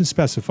you want to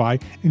specify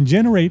and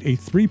generate a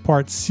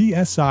 3-part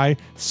CSI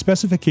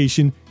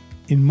specification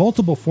in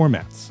multiple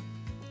formats.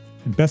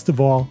 And best of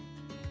all,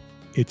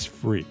 it's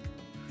free.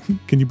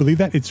 Can you believe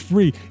that? It's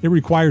free. It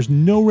requires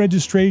no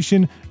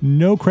registration,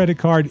 no credit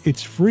card.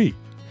 It's free.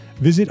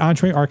 Visit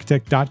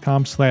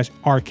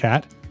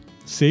entrearchitect.com/ARCAT,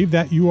 save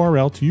that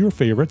URL to your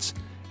favorites,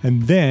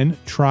 and then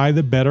try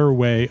the better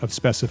way of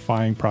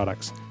specifying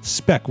products.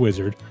 Spec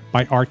Wizard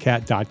by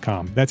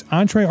ARCAT.com. That's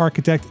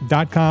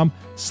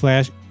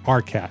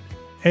entrearchitect.com/ARCAT.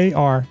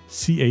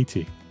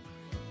 ARCAT.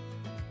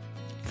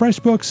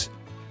 FreshBooks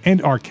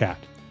and ARCAT.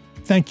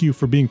 Thank you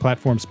for being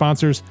platform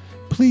sponsors.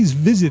 Please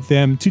visit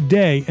them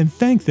today and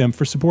thank them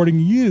for supporting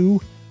you,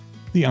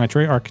 the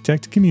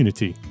EntreArchitect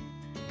community.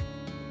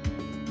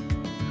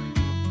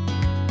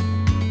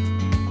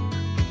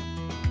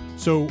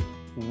 So,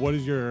 what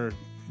is your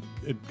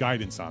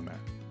guidance on that?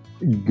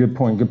 Good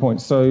point.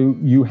 So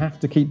you have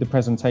to keep the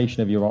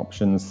presentation of your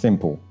options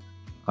simple.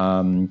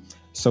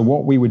 So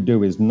what we would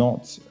do is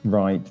not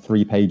write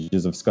 3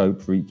 pages of scope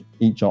for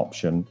each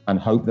option and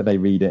hope that they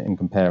read it and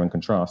compare and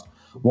contrast.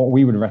 What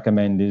we would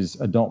recommend is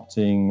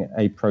adopting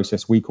a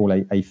process we call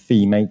a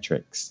fee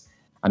matrix.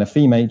 And a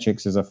fee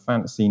matrix is a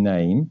fancy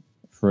name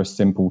for a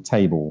simple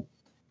table.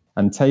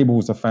 And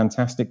tables are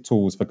fantastic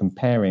tools for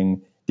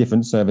comparing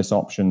different service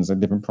options at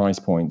different price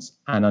points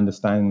and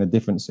understanding the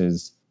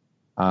differences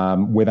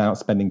without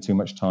spending too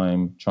much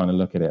time trying to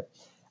look at it.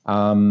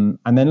 And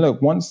then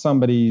look, once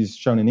somebody's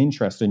shown an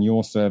interest in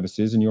your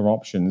services and your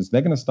options,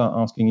 they're going to start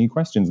asking you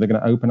questions. They're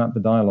going to open up the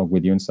dialogue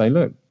with you and say,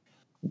 look,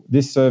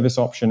 this service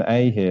option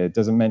A here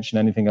doesn't mention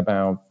anything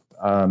about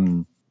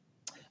a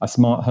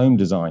smart home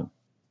design.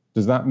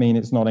 Does that mean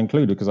it's not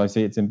included? Because I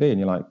see it's in B. And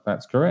you're like,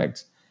 that's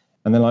correct.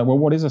 And they're like, well,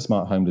 what is a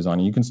smart home design?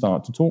 And you can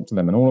start to talk to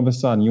them. And all of a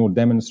sudden, you're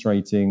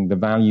demonstrating the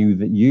value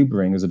that you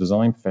bring as a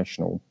design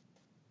professional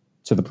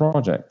to the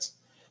project.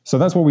 So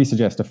that's what we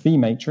suggest, a fee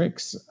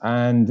matrix.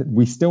 And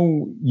we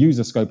still use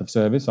a scope of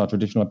service, our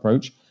traditional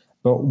approach.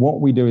 But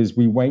what we do is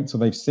we wait till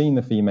they've seen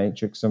the fee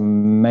matrix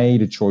and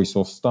made a choice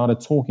or started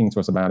talking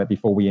to us about it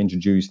before we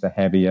introduce the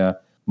heavier,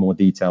 more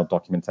detailed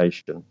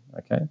documentation.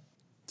 Okay.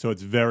 So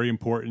it's very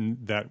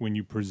important that when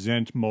you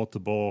present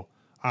multiple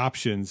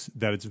options,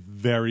 that it's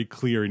very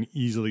clear and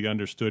easily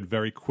understood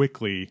very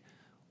quickly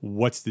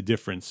what's the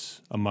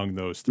difference among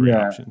those 3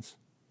 options.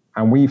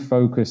 And we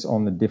focus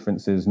on the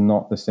differences,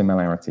 not the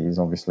similarities,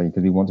 obviously,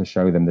 because we want to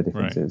show them the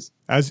differences.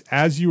 Right.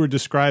 As you were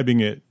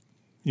describing it,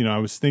 I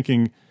was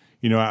thinking,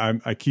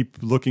 I keep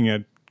looking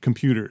at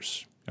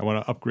computers. I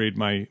want to upgrade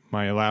my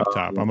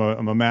laptop. I'm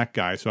a Mac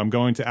guy, so I'm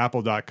going to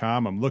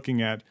apple.com. I'm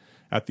looking at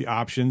the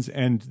options,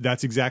 and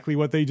that's exactly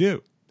what they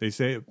do. They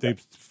say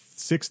they've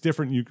 6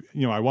 different.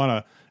 I want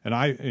a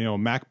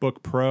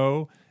MacBook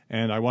Pro,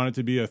 and I want it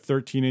to be a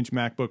 13-inch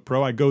MacBook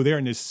Pro. I go there,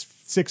 and there's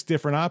 6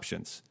 different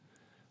options.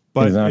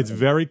 But It's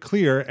very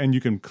clear, and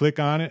you can click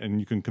on it, and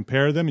you can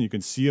compare them, and you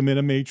can see them in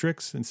a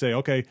matrix and say,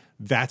 okay,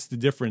 that's the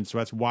difference. So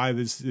that's why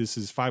this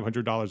is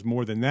 $500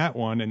 more than that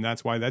one, and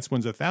that's why that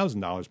one's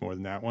 $1,000 more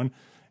than that one.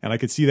 And I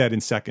could see that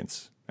in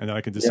seconds, and then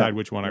I can decide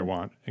which one I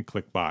want and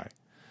click buy.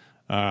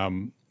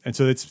 And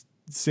so it's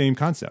the same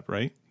concept,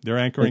 right? They're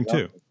anchoring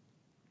too.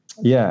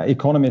 Yeah,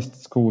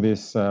 economists call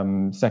this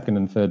second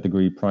and third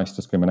degree price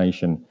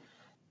discrimination.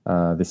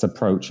 This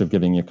approach of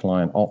giving your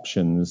client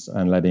options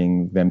and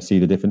letting them see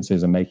the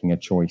differences and making a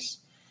choice.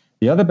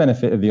 The other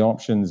benefit of the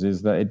options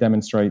is that it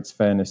demonstrates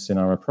fairness in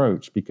our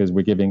approach because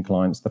we're giving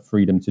clients the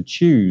freedom to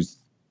choose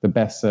the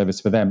best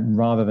service for them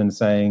rather than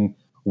saying,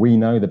 we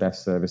know the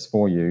best service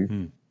for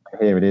you.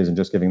 Here it is, and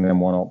just giving them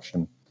one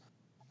option.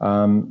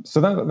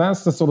 So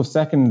that's the sort of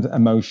second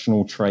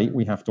emotional trait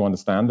we have to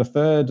understand. The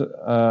third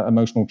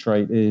emotional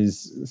trait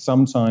is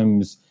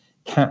sometimes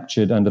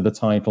captured under the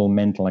title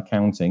mental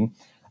accounting.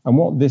 And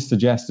what this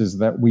suggests is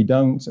that we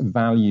don't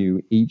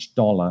value each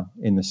dollar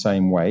in the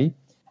same way.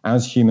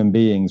 As human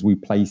beings, we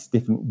place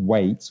different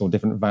weights or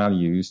different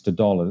values to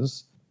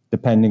dollars,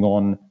 depending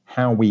on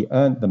how we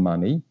earned the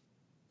money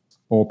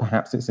or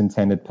perhaps its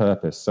intended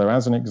purpose. So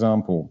as an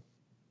example,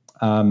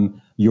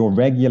 your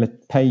regular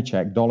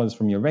paycheck, dollars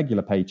from your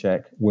regular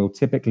paycheck will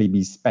typically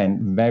be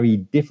spent very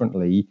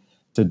differently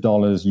to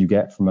dollars you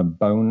get from a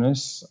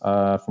bonus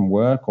from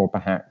work or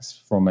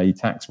perhaps from a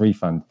tax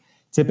refund.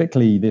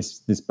 Typically, this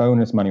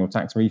bonus money or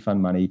tax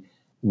refund money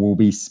will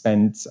be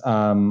spent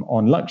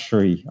on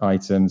luxury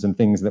items and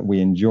things that we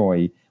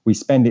enjoy. We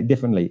spend it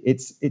differently.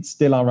 It's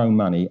still our own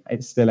money.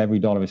 It's still, every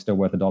dollar is still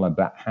worth $1,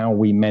 but how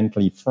we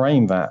mentally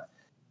frame that,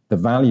 the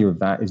value of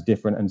that is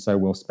different, and so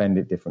we'll spend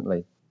it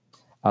differently.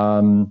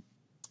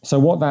 So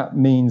what that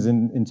means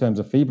in terms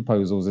of fee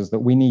proposals is that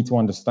we need to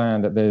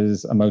understand that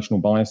there's emotional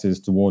biases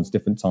towards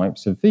different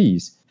types of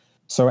fees.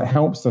 So it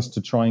helps us to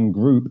try and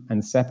group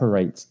and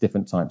separate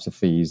different types of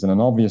fees. And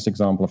an obvious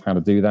example of how to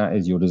do that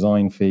is your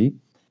design fee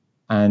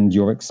and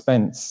your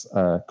expense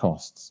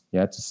costs,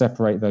 to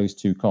separate those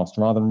two costs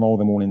rather than roll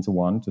them all into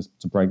one, just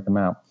to break them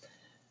out.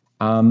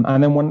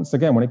 And then once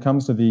again, when it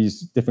comes to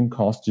these different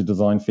costs, your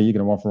design fee, you're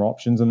going to offer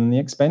options, and then the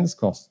expense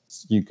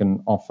costs, you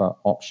can offer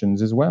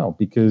options as well,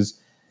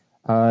 because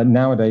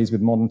nowadays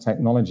with modern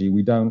technology,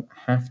 we don't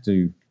have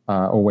to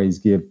always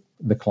give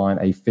the client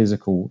a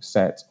physical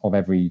set of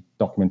every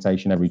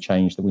documentation, every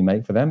change that we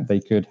make for them. They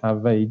could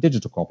have a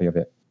digital copy of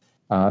it,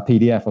 a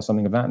PDF or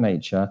something of that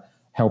nature,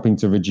 helping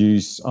to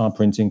reduce our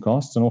printing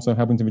costs and also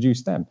helping to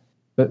reduce them.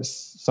 But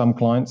some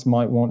clients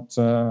might want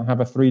to have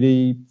a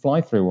 3D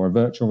fly-through or a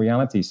virtual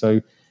reality. So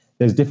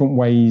there's different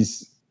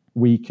ways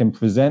we can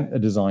present a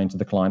design to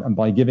the client, and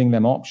by giving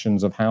them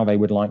options of how they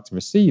would like to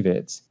receive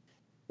it,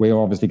 we're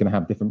obviously going to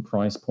have different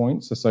price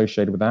points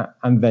associated with that,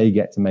 and they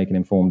get to make an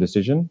informed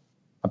decision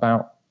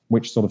about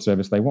which sort of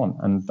service they want,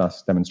 and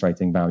thus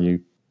demonstrating value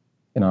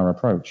in our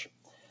approach.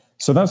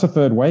 So that's a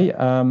third way.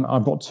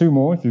 I've got two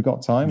more if you've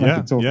got time. I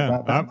could talk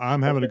about that.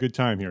 I'm having a good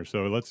time here,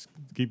 so let's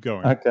keep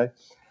going. Okay.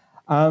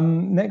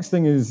 Next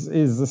thing is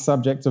the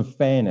subject of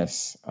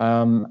fairness,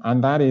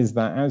 and that is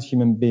that as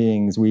human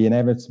beings, we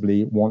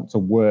inevitably want to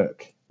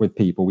work with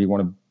people. We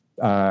want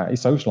to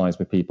socialize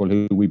with people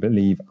who we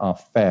believe are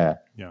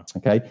fair. Yeah.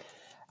 Okay.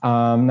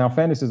 Now,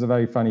 fairness is a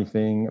very funny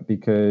thing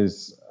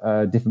because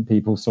different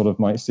people sort of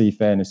might see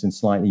fairness in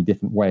slightly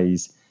different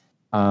ways.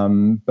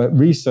 But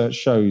research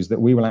shows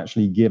that we will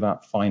actually give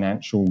up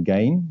financial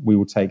gain. We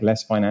will take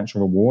less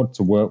financial reward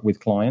to work with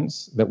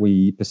clients that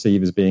we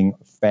perceive as being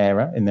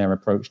fairer in their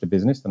approach to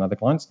business than other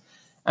clients,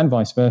 and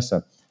vice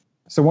versa.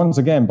 So once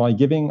again, by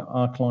giving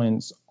our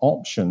clients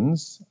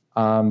options,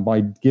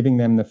 by giving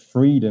them the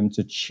freedom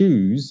to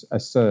choose a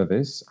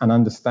service and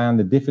understand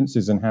the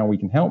differences in how we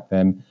can help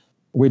them,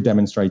 we're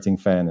demonstrating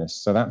fairness.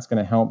 So that's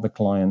going to help the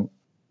client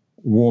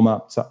warm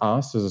up to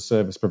us as a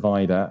service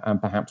provider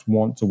and perhaps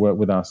want to work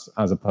with us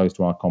as opposed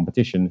to our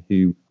competition,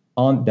 who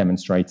aren't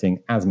demonstrating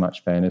as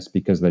much fairness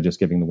because they're just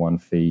giving the one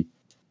fee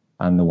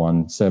and the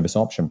one service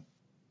option.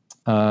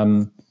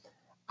 And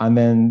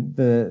then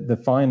the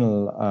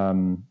final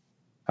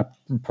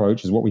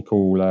approach is what we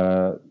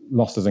call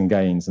losses and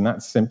gains. And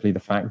that's simply the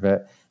fact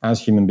that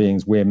as human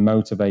beings, we're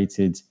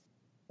motivated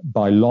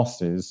by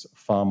losses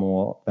far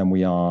more than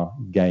we are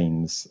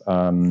gains.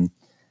 And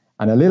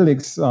a little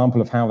example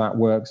of how that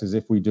works is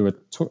if we do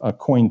a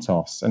coin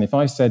toss. And if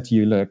I said to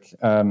you, look,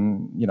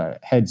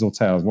 heads or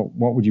tails,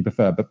 what would you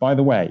prefer? But by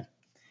the way,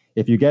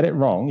 if you get it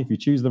wrong, if you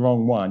choose the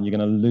wrong one, you're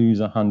going to lose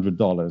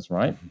 $100,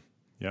 right?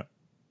 Yeah.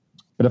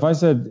 But if I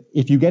said,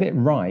 if you get it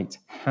right,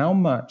 how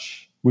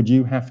much would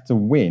you have to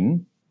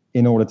win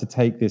in order to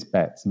take this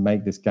bet, to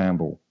make this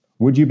gamble?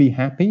 Would you be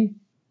happy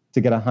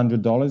to get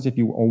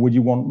 $100 or would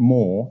you want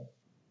more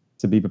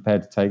to be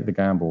prepared to take the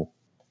gamble?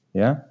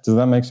 Yeah. Does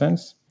that make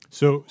sense?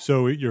 So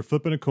you're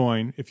flipping a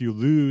coin. If you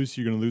lose,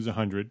 you're going to lose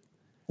 100.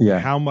 Yeah.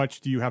 How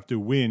much do you have to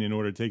win in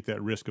order to take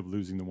that risk of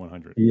losing the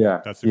 100?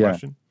 Yeah. That's the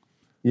question.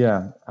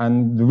 Yeah.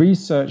 And the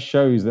research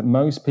shows that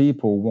most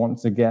people want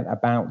to get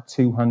about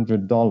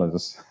 $200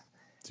 so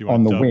you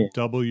want on to the win.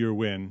 Double your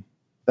win.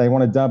 They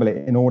want to double it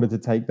in order to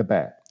take the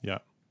bet. Yeah.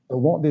 But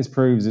what this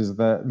proves is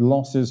that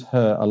losses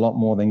hurt a lot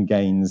more than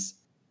gains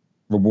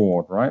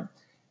reward, right?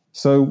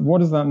 So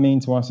what does that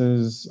mean to us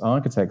as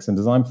architects and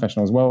design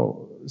professionals?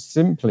 Well,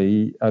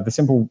 simply, the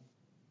simple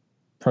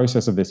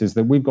process of this is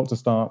that we've got to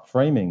start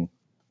framing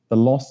the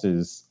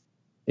losses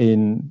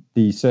in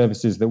the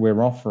services that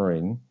we're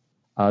offering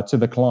to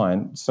the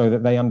client so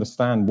that they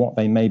understand what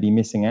they may be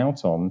missing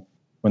out on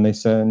when they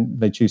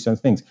choose certain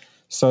things.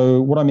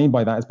 So what I mean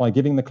by that is by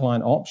giving the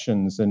client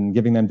options and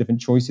giving them different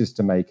choices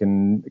to make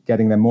and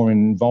getting them more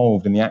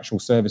involved in the actual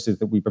services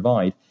that we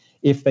provide.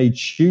 If they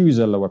choose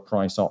a lower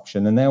price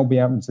option, then they'll be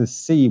able to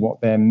see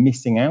what they're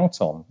missing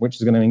out on, which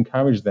is going to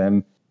encourage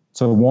them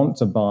to want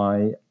to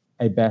buy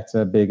a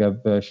better, bigger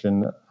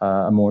version,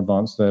 a more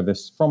advanced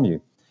service from you.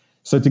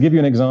 So to give you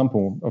an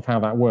example of how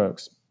that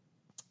works,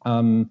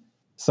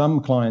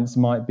 some clients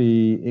might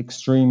be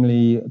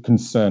extremely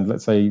concerned,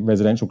 let's say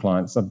residential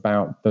clients,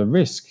 about the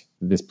risk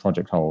this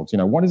project holds.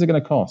 What is it going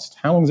to cost?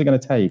 How long is it going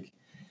to take?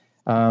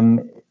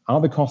 Are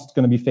the costs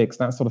going to be fixed?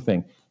 That sort of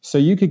thing. So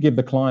you could give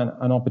the client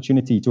an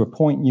opportunity to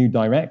appoint you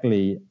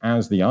directly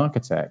as the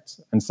architect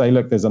and say,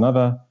 look, there's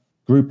another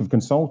group of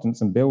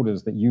consultants and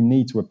builders that you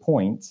need to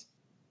appoint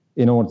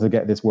in order to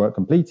get this work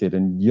completed.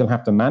 And you'll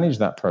have to manage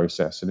that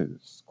process. And it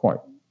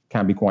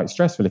can be quite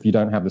stressful if you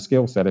don't have the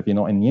skill set, if you're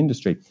not in the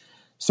industry.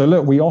 So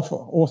look, we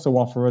also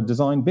offer a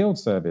design build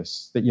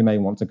service that you may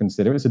want to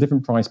consider. It's a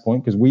different price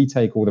point because we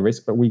take all the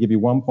risk, but we give you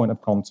one point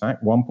of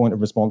contact, one point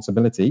of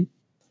responsibility,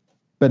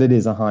 but it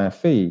is a higher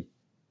fee.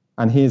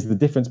 And here's the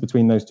difference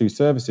between those two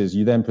services.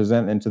 You then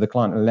present them to the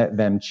client and let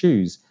them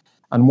choose.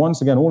 And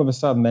once again, all of a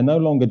sudden, they're no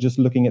longer just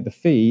looking at the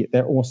fee,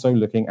 they're also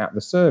looking at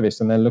the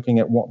service, and they're looking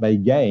at what they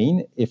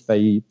gain if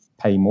they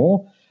pay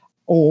more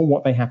or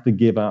what they have to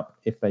give up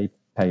if they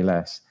pay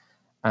less.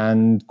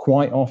 And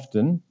quite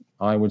often,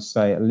 I would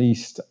say at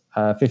least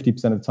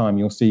 50% of the time,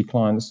 you'll see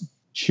clients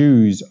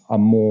choose a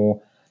more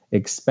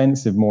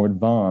expensive, more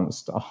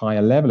advanced, a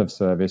higher level of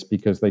service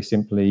because they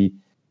simply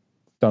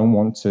don't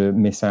want to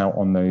miss out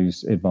on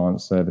those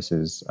advanced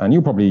services. And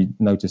you'll probably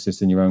notice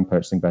this in your own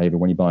purchasing behavior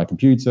when you buy a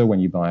computer, when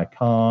you buy a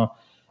car,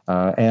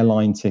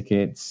 airline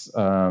tickets,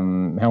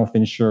 health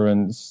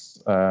insurance,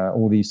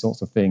 all these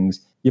sorts of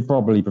things. You're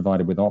probably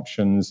provided with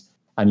options.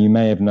 And you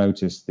may have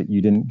noticed that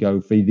you didn't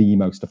go for the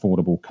most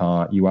affordable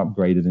car. You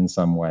upgraded in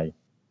some way.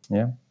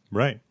 Yeah.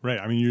 Right.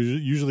 I mean, you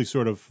usually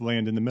sort of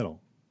land in the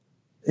middle.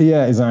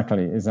 Yeah,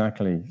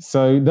 exactly.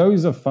 So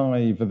those are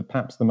 5 of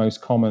perhaps the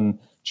most common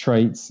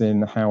traits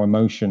in how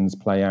emotions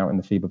play out in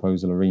the fee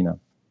proposal arena.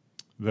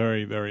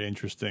 Very, very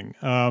interesting.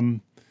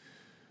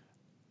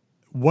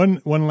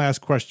 One last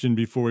question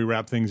before we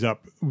wrap things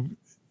up.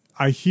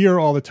 I hear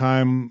all the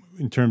time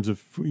in terms of,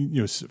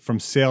 from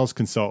sales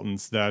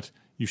consultants that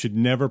you should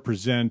never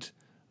present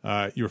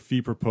your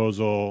fee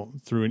proposal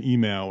through an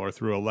email or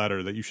through a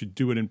letter, that you should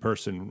do it in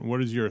person.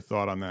 What is your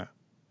thought on that?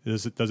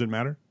 Does it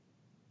matter?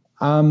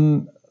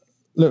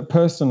 Look,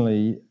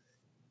 personally,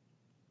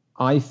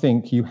 I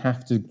think you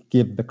have to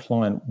give the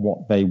client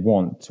what they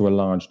want to a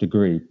large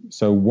degree.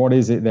 So what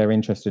is it they're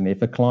interested in?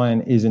 If a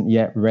client isn't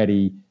yet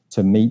ready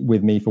to meet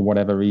with me for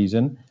whatever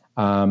reason,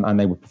 and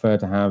they would prefer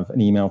to have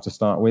an email to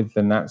start with,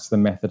 then that's the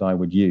method I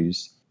would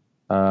use.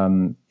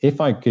 If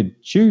I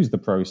could choose the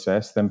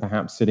process, then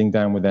perhaps sitting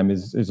down with them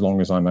is, as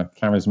long as I'm a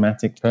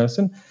charismatic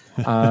person.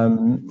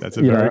 That's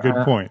a very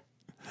good point.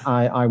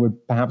 I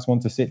would perhaps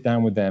want to sit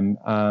down with them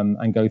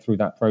and go through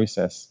that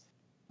process.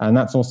 And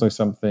that's also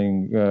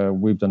something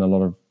we've done a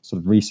lot of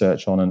sort of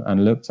research on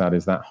and looked at,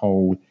 is that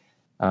whole,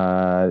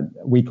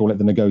 we call it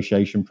the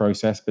negotiation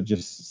process, but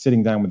just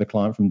sitting down with the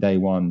client from day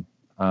one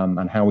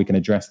and how we can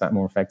address that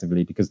more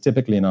effectively. Because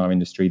typically in our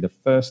industry, the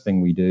first thing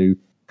we do,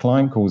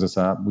 client calls us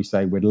up, we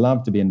say, we'd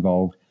love to be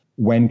involved.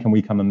 When can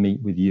we come and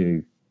meet with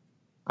you?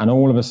 And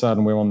all of a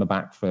sudden we're on the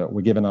back foot.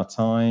 We're giving our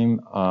time,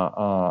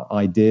 our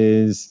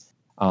ideas,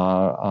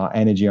 our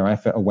energy, our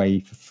effort away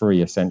for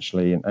free,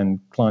 essentially. And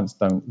clients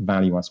don't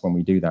value us when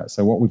we do that.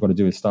 So what we've got to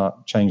do is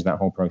change that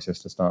whole process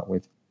to start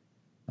with.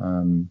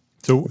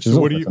 So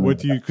what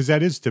do you, because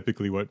that is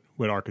typically what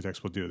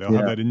architects will do. They'll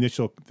have that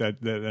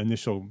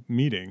initial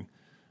meeting.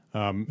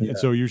 And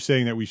so you're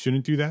saying that we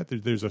shouldn't do that?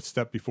 There's a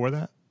step before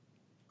that?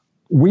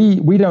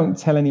 We don't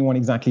tell anyone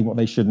exactly what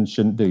they should and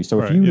shouldn't do.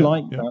 So if you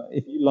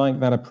like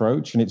that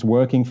approach and it's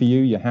working for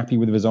you, you're happy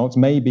with the results,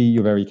 maybe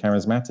you're very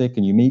charismatic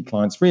and you meet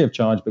clients free of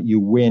charge, but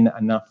you win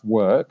enough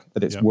work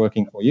that it's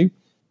working for you,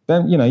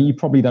 then you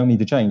probably don't need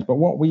to change. But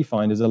what we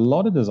find is a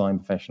lot of design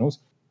professionals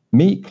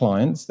meet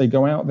clients, they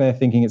go out there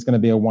thinking it's going to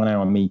be a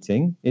 1-hour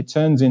meeting. It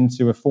turns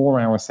into a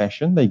 4-hour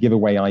session. They give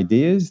away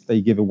ideas, they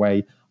give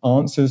away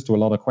answers to a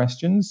lot of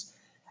questions,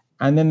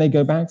 and then they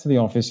go back to the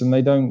office and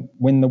they don't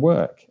win the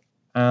work.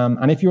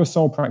 And if you're a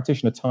sole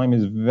practitioner, time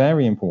is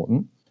very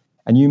important.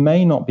 And you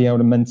may not be able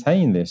to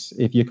maintain this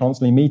if you're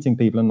constantly meeting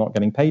people and not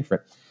getting paid for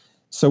it.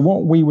 So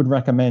what we would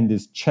recommend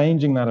is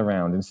changing that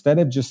around. Instead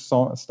of just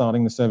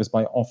starting the service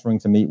by offering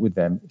to meet with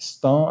them,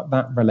 start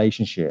that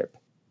relationship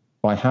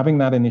by having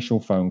that initial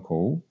phone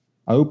call,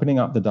 opening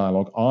up the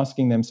dialogue,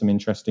 asking them some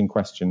interesting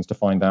questions to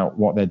find out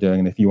what they're doing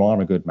and if you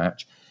are a good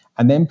match,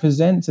 and then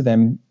present to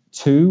them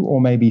 2 or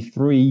maybe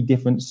 3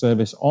 different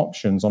service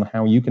options on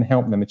how you can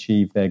help them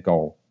achieve their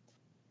goal.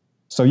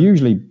 So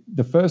usually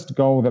the first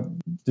goal that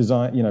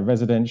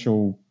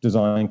residential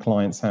design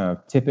clients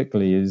have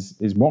typically is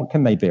what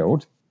can they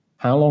build?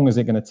 How long is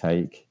it going to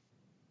take?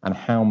 And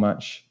how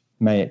much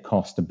may it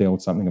cost to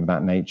build something of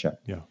that nature?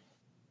 Yeah.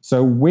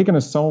 So we're going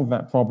to solve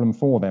that problem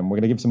for them. We're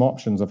going to give some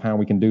options of how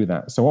we can do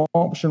that. So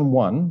option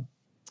 1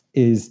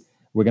 is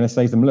we're going to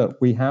say to them, look,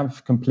 we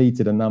have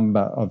completed a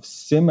number of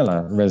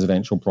similar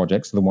residential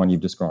projects to the one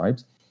you've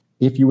described.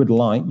 If you would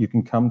like, you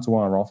can come to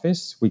our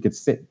office. We could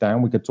sit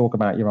down. We could talk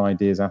about your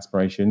ideas,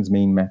 aspirations,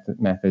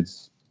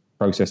 methods,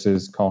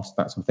 processes, costs,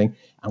 that sort of thing.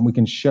 And we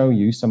can show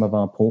you some of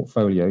our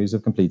portfolios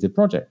of completed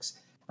projects.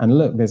 And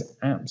look, there's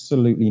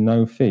absolutely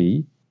no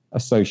fee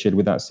associated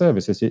with that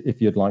service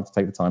if you'd like to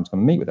take the time to come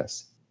and meet with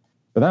us.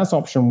 But that's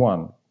option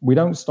 1. We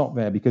don't stop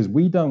there because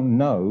we don't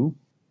know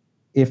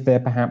if they're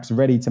perhaps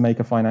ready to make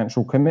a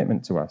financial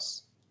commitment to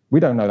us. We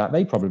don't know that.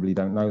 They probably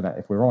don't know that,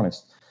 if we're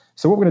honest.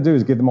 So what we're going to do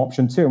is give them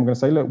option 2. I'm going to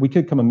say, look, we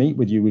could come and meet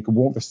with you. We could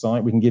walk the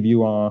site. We can give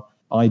you our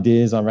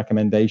ideas, our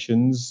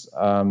recommendations.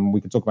 We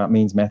could talk about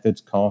means,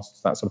 methods,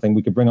 costs, that sort of thing.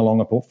 We could bring along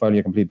a portfolio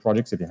of completed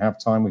projects. If you have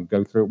time, we could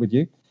go through it with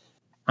you.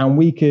 And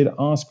we could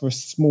ask for a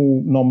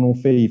small nominal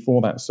fee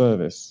for that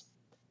service.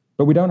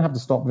 But we don't have to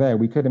stop there.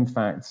 We could, in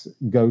fact,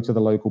 go to the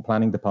local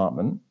planning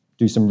department,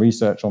 do some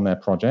research on their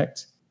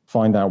project,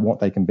 find out what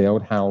they can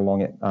build, how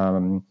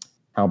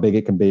big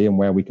it can be, and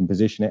where we can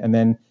position it, and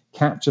then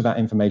capture that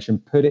information,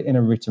 put it in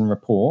a written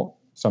report,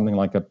 something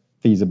like a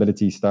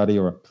feasibility study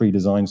or a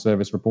pre-designed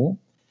service report,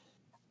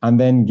 and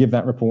then give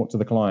that report to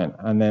the client,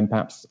 and then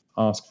perhaps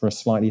ask for a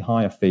slightly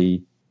higher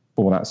fee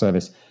for that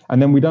service.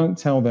 And then we don't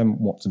tell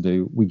them what to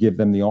do. We give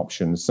them the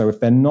options. So if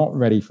they're not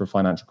ready for a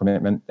financial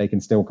commitment, they can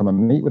still come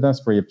and meet with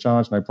us free of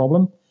charge, no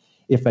problem.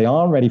 If they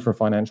are ready for a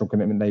financial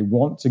commitment, they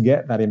want to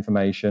get that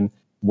information,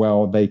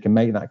 well, they can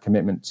make that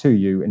commitment to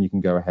you and you can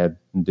go ahead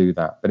and do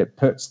that. But it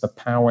puts the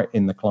power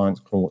in the client's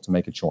court to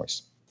make a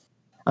choice.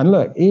 And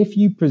look, if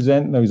you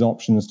present those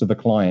options to the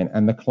client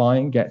and the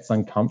client gets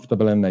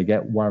uncomfortable and they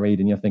get worried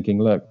and you're thinking,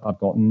 look, I've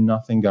got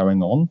nothing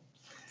going on,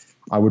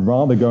 I would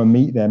rather go and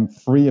meet them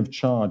free of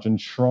charge and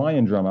try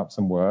and drum up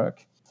some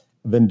work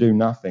than do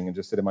nothing and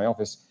just sit in my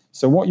office.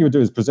 So what you would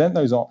do is present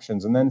those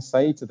options and then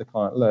say to the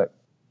client, look,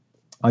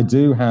 I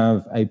do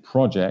have a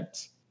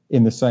project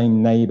in the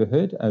same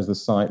neighborhood as the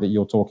site that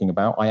you're talking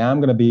about. I am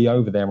going to be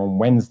over there on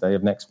Wednesday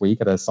of next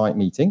week at a site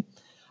meeting.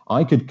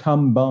 I could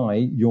come by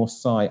your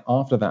site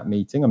after that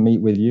meeting and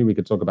meet with you. We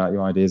could talk about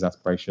your ideas,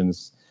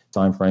 aspirations,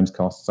 timeframes,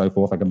 costs, so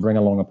forth. I can bring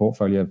along a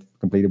portfolio of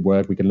completed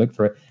work. We can look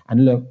through it.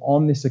 And look,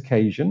 on this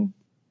occasion,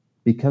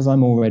 because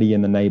I'm already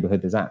in the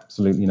neighborhood, there's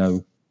absolutely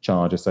no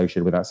charge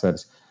associated with that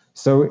service.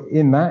 So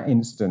in that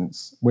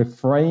instance, we're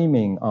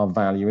framing our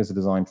value as a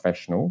design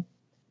professional,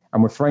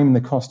 and we're framing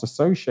the cost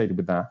associated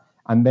with that.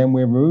 And then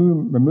we're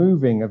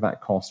removing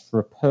that cost for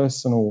a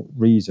personal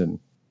reason.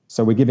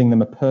 So we're giving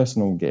them a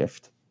personal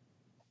gift.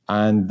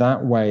 And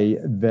that way,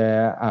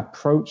 their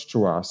approach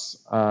to us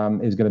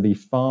is going to be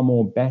far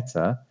more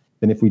better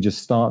than if we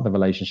just start the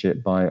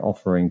relationship by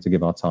offering to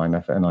give our time,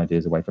 effort, and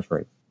ideas away for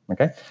free.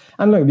 Okay.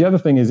 And look, the other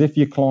thing is if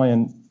your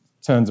client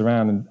turns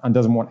around and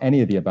doesn't want any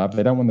of the above,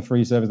 they don't want the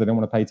free service, they don't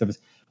want a paid service,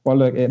 well,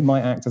 look, it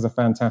might act as a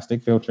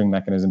fantastic filtering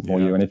mechanism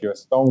for you. And if you're a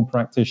sole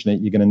practitioner,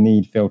 you're going to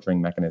need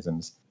filtering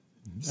mechanisms.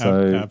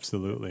 So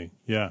absolutely.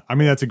 Yeah. I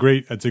mean, that's a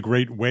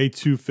great way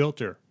to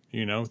filter,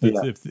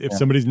 if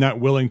somebody's not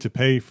willing to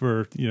pay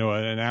for,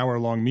 an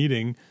hour-long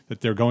meeting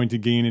that they're going to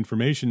gain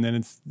information,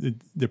 then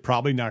they're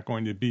probably not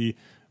going to be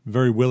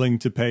very willing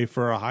to pay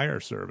for a higher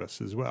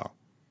service as well.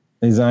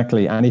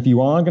 Exactly. And if you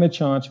are going to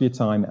charge for your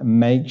time,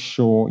 make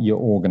sure you're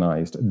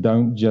organized.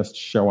 Don't just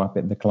show up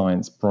at the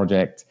client's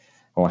project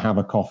or have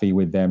a coffee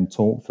with them,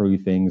 talk through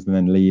things, and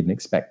then leave and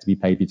expect to be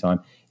paid for your time.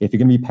 If you're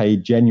going to be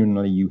paid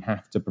genuinely, you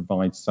have to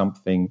provide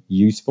something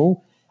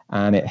useful.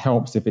 And it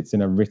helps if it's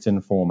in a written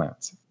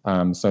format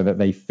so that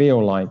they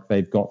feel like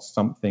they've got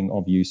something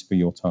of use for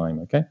your time.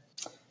 Okay.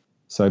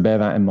 So bear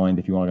that in mind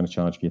if you are going to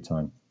charge for your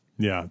time.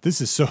 Yeah, this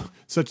is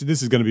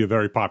this is going to be a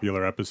very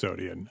popular episode,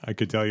 Ian. I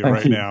could tell you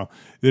right now,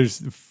 there's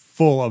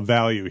full of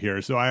value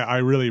here. So I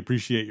really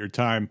appreciate your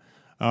time.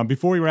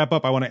 Before we wrap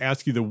up, I want to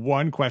ask you the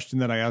one question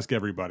that I ask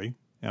everybody,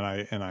 and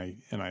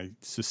I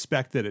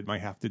suspect that it might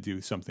have to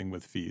do something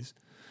with fees.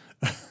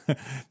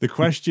 The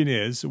question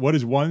is, what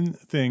is one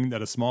thing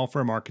that a small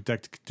firm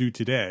architect could do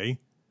today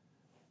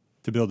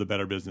to build a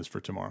better business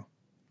for tomorrow?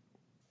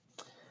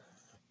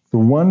 The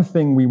one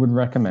thing we would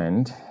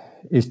recommend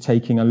is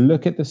taking a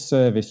look at the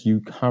service you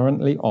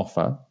currently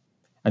offer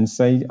and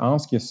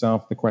ask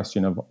yourself the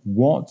question of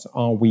what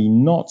are we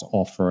not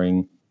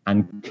offering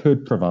and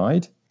could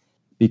provide,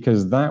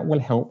 because that will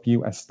help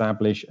you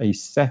establish a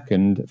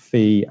second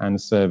fee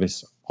and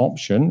service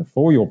option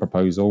for your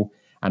proposal.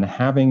 And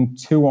having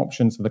two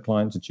options for the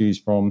client to choose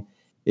from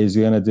is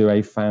going to do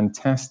a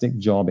fantastic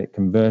job at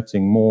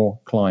converting more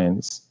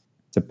clients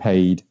to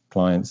paid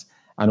clients.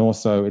 And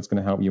also, it's going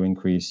to help you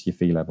increase your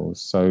fee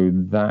levels. So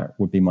that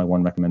would be my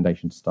one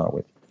recommendation to start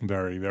with.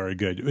 Very, very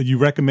good. You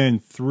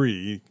recommend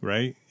 3,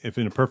 right? If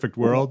in a perfect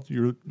world,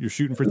 you're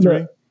shooting for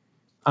 3?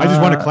 I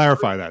just want to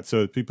clarify that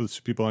so that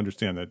people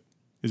understand that.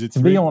 Is it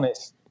 3? To be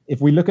honest, if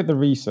we look at the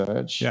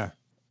research,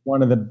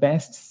 one of the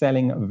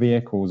best-selling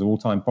vehicles of all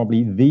time,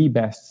 probably the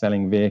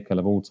best-selling vehicle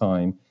of all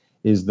time,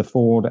 is the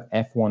Ford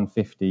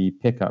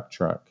F-150 pickup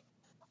truck.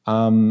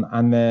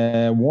 And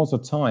there was a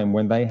time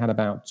when they had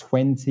about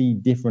 20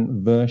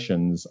 different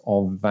versions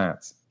of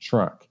that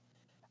truck.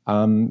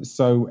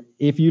 So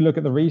if you look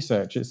at the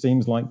research, it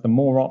seems like the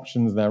more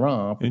options there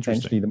are,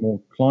 potentially the more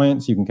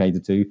clients you can cater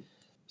to.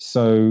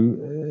 So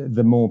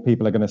the more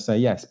people are going to say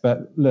yes.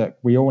 But look,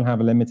 we all have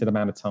a limited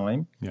amount of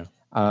time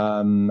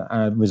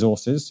and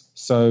resources.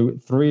 So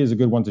 3 is a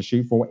good one to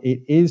shoot for.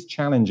 It is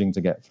challenging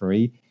to get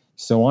 3.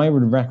 So I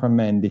would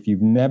recommend, if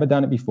you've never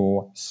done it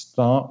before,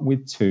 start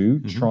with 2,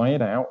 try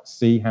it out,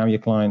 see how your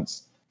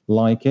clients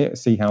like it,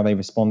 see how they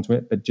respond to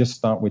it, but just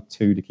start with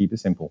 2 to keep it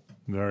simple.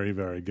 Very,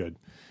 very good.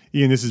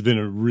 Ian, this has been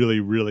a really,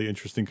 really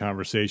interesting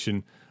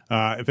conversation.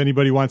 If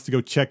anybody wants to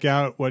go check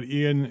out what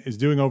Ian is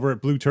doing over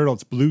at Blue Turtle,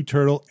 it's Blue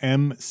Turtle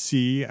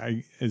MC.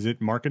 Is it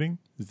marketing?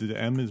 Is it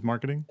the M is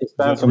marketing? It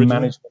stands for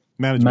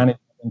management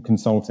and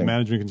consulting.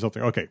 Management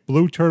consulting. Okay.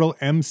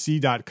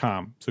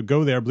 BlueTurtleMC.com. So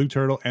go there,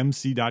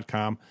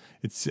 BlueTurtleMC.com.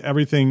 It's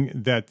everything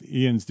that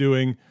Ian's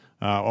doing.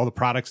 all the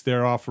products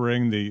they're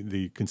offering,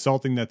 the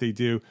consulting that they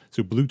do.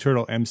 So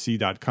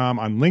blueturtlemc.com.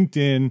 On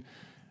LinkedIn,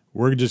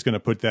 we're just going to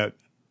put that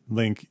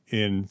link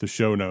in the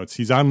show notes.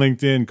 He's on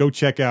LinkedIn. Go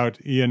check out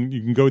Ian.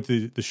 You can go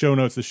to the show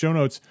notes. The show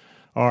notes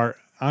are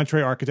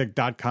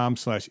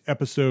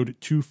entrearchitect.com/episode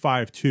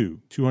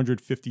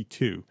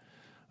 252.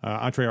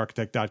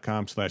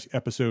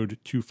 entrearchitect.com/episode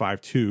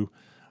 252.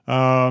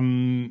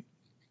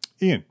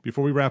 Ian,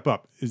 before we wrap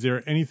up, is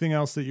there anything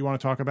else that you want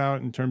to talk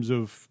about in terms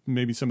of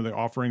maybe some of the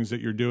offerings that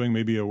you're doing,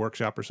 maybe a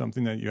workshop or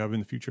something that you have in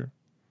the future?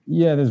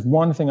 Yeah, there's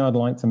one thing I'd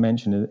like to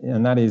mention,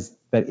 and that is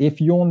that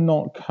if you're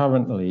not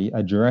currently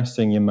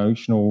addressing the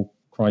emotional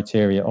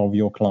criteria of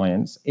your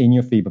clients in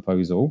your fee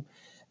proposal,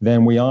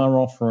 then we are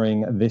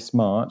offering this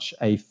March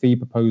a fee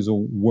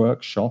proposal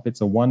workshop.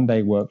 It's a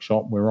one-day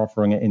workshop. We're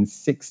offering it in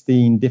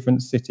 16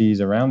 different cities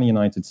around the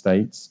United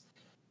States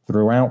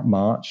throughout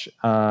March.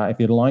 If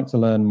you'd like to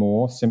learn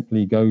more,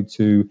 simply go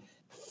to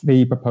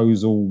Fee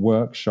Proposal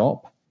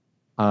Workshop.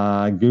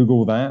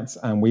 Google that,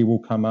 and we will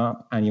come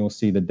up, and you'll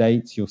see the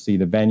dates, you'll see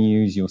the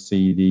venues, you'll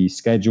see the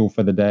schedule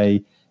for the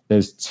day.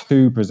 There's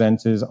 2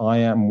 presenters. I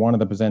am one of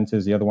the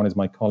presenters. The other one is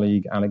my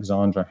colleague,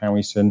 Alexandra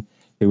Harrison,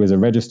 who is a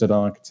registered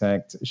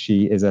architect.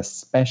 She is a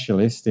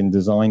specialist in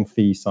design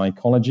fee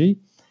psychology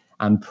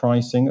and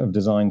pricing of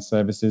design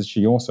services.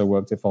 She also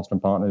worked at Foster &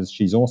 Partners.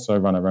 She's also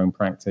run her own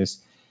practice.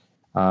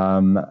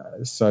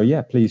 So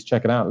yeah, please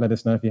check it out. Let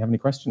us know if you have any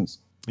questions.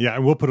 Yeah,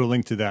 and we'll put a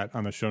link to that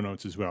on the show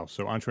notes as well.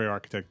 So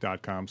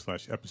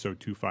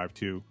entrearchitect.com/episode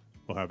 252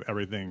 will have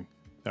everything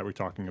that we're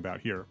talking about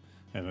here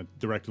and a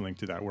direct link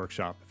to that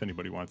workshop if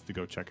anybody wants to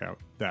go check out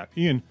that.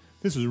 Ian,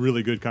 this was a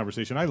really good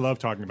conversation. I love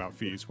talking about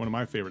fees, one of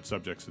my favorite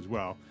subjects as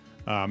well.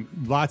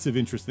 Lots of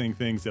interesting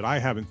things that I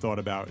haven't thought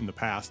about in the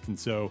past. And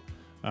so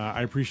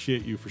I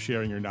appreciate you for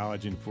sharing your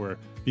knowledge and for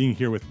being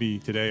here with me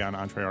today on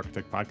Entre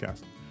Architect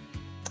Podcast.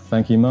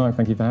 Thank you, Mark.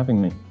 Thank you for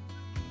having me.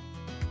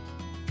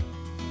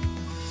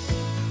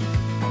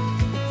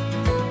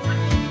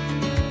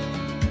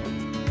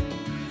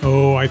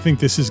 Oh, I think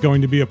this is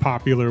going to be a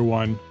popular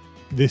one.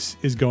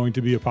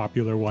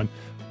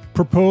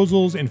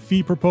 Proposals and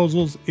fee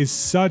proposals is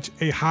such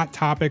a hot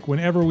topic.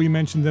 Whenever we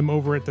mention them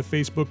over at the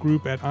Facebook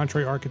group at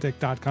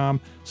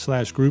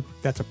entrearchitect.com/group,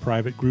 that's a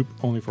private group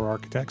only for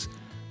architects.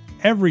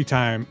 Every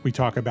time we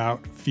talk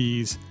about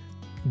fees,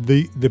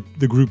 the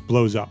group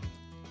blows up.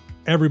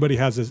 Everybody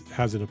has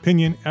an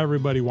opinion.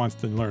 Everybody wants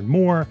to learn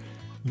more.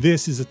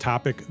 This is a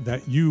topic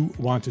that you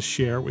want to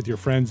share with your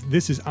friends.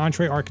 This is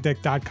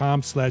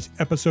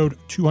entrearchitect.com/episode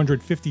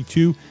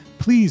 252.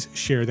 Please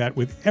share that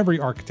with every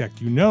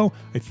architect you know.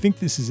 I think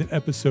this is an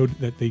episode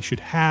that they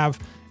should have,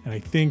 and I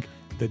think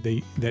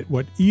that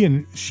what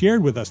Ian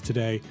shared with us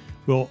today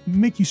will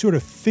make you sort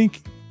of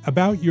think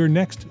about your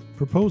next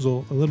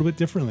proposal a little bit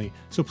differently.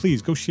 So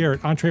please go share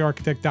it,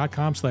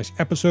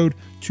 entrearchitect.com/episode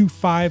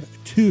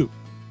 252.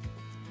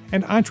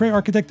 And Entre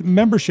Architect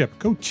membership.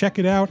 Go check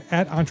it out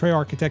at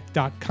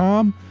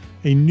entrearchitect.com.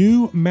 A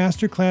new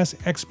masterclass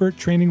expert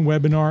training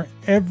webinar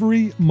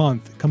every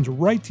month. It comes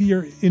right to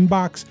your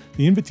inbox.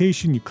 The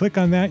invitation, you click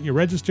on that, you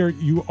register,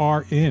 you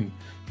are in.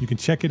 You can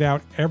check it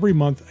out every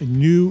month, a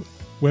new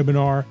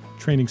webinar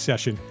training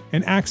session,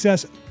 and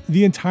access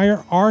the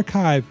entire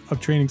archive of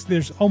trainings.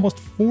 There's almost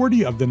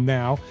 40 of them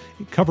now,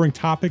 covering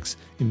topics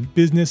in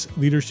business,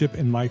 leadership,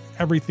 and life,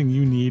 everything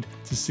you need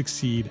to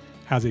succeed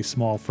as a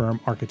small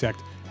firm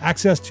architect.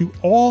 Access to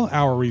all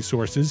our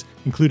resources,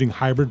 including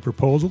hybrid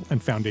proposal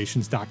and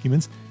foundations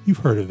documents. You've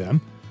heard of them.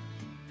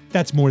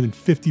 That's more than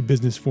 50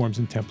 business forms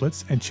and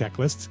templates and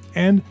checklists,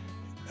 and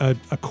a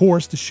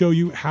course to show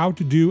you how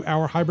to do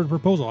our hybrid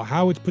proposal,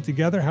 how it's put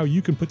together, how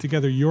you can put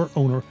together your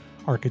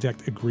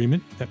owner-architect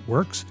agreement that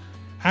works.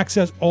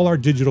 Access all our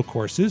digital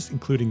courses,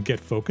 including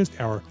Get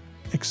Focused, our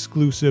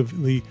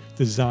exclusively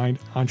designed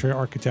Entre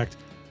Architect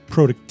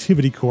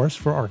productivity course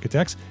for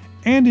architects,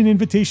 and an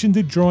invitation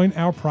to join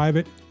our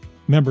private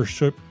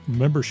membership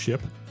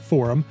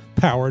forum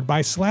powered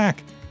by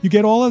Slack. You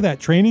get all of that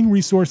training,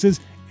 resources,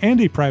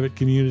 and a private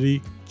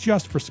community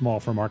just for small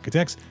firm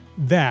architects.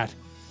 That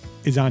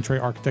is Entre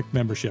Architect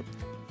membership,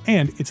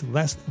 and it's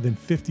less than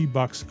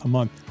 $50 a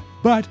month.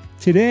 But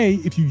today,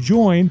 if you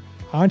join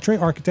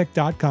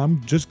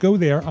entrearchitect.com, just go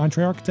there,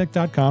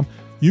 entrearchitect.com,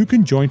 you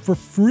can join for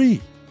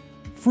free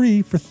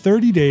for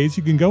 30 days.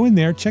 You can go in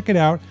there, check it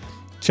out.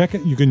 Check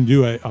it. You can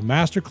do a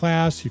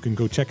masterclass. You can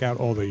go check out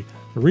all the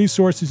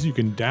resources. You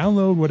can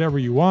download whatever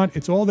you want.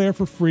 It's all there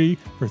for free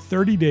for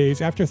 30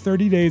 days. After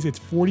 30 days, it's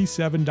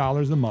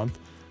 $47 a month.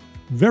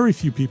 Very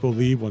few people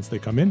leave once they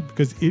come in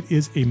because it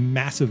is a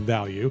massive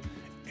value,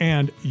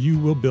 and you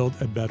will build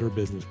a better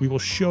business. We will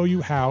show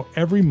you how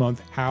every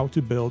month how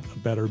to build a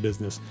better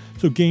business.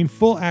 So gain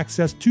full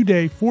access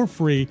today for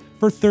free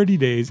for 30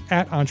 days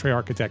at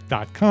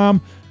entrearchitect.com.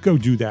 Go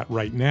do that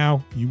right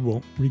now. You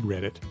won't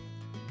regret it.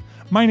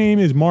 My name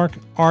is Mark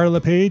R.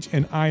 LePage,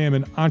 and I am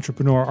an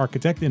entrepreneur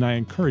architect, and I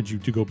encourage you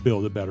to go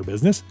build a better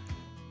business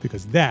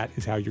because that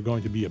is how you're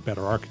going to be a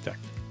better architect.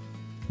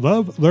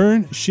 Love,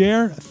 learn,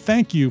 share.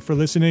 Thank you for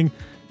listening.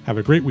 Have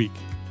a great week.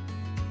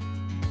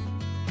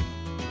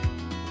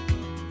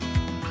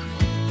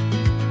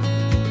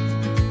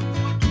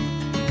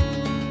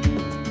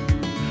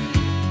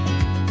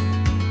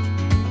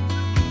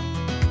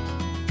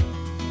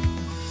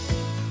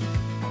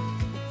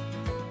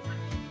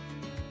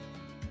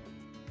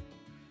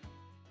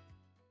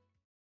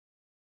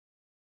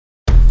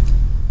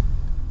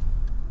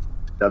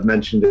 I've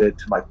mentioned it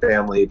to my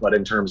family, but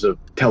in terms of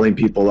telling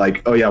people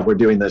like, oh yeah, we're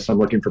doing this, I'm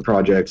looking for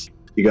projects,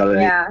 you got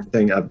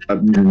anything?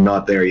 I'm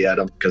not there yet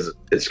because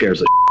it scares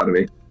the shit out of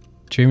me.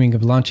 Dreaming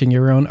of launching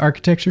your own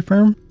architecture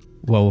firm?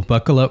 Well,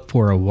 buckle up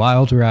for a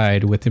wild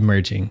ride with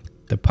Emerging,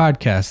 the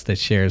podcast that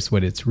shares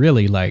what it's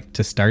really like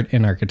to start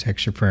an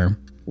architecture firm.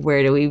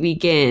 Where do we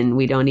begin?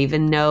 We don't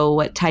even know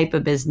what type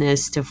of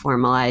business to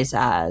formalize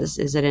as.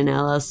 Is it an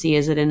LLC?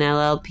 Is it an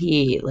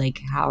LLP? Like,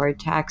 how are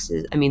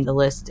taxes? I mean, the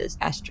list is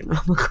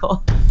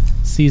astronomical.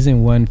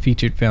 Season 1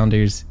 featured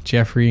founders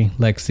Jeffrey,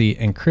 Lexi,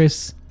 and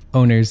Chris,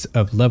 owners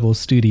of Level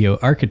Studio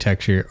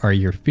Architecture, are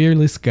your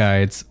fearless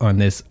guides on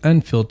this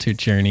unfiltered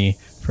journey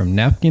from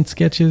napkin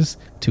sketches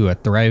to a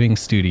thriving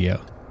studio.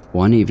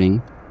 One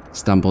evening,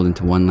 stumbled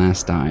into one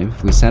last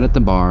dive, we sat at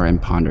the bar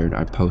and pondered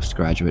our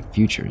postgraduate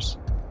futures.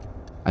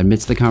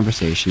 Amidst the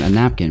conversation, a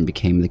napkin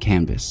became the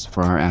canvas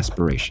for our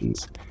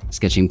aspirations,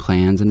 sketching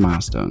plans and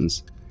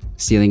milestones,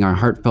 sealing our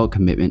heartfelt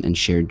commitment and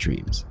shared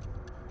dreams.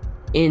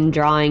 In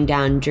drawing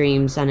down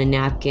dreams on a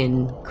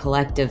napkin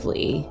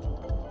collectively,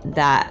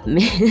 that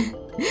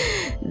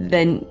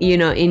then, you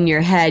know, in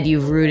your head,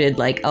 you've rooted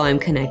like, oh, I'm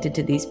connected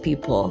to these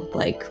people,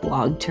 like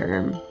long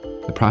term.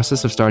 The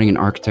process of starting an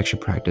architecture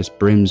practice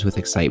brims with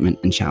excitement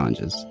and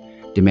challenges,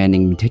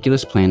 demanding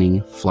meticulous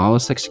planning,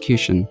 flawless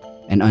execution,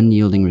 and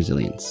unyielding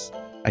resilience.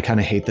 I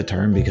kind of hate the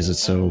term because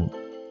it's so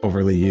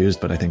overly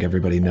used, but I think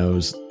everybody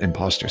knows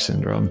imposter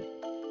syndrome.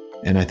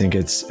 And I think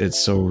it's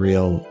so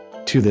real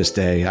to this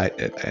day. I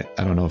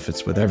don't know if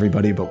it's with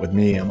everybody, but with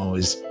me, I'm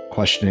always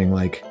questioning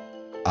like,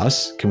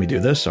 us? Can we do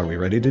this? Are we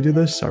ready to do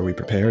this? Are we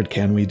prepared?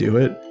 Can we do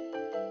it?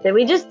 Did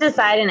we just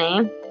decide a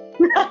name?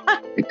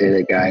 We did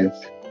it, guys.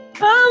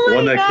 Oh my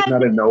One that God. came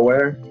out of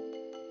nowhere.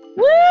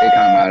 Woo! It came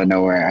out of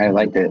nowhere. I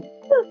liked it.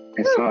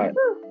 I saw it.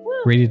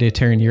 Ready to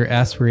turn your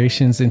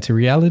aspirations into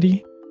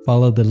reality?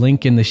 Follow the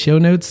link in the show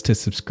notes to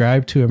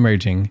subscribe to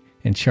Emerging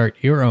and chart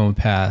your own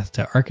path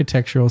to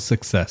architectural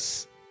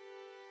success.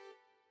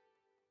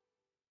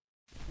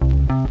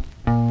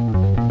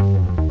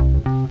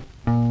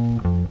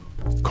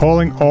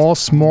 Calling all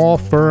small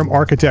firm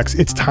architects.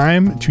 It's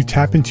time to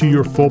tap into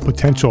your full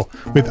potential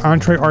with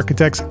Entre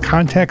Architects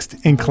Context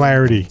and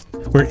Clarity,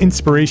 where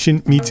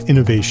inspiration meets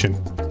innovation.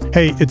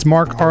 Hey, it's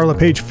Mark R.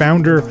 LePage,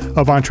 founder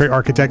of Entre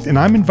Architect, and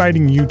I'm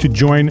inviting you to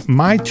join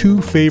my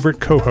two favorite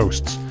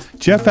co-hosts,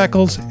 Jeff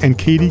Eccles and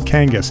Katie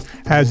Kangas,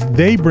 as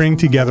they bring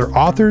together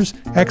authors,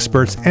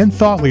 experts, and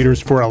thought leaders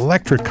for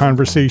electric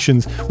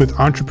conversations with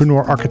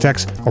entrepreneur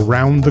architects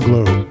around the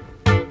globe.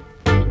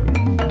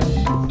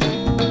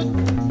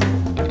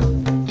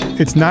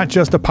 It's not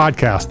just a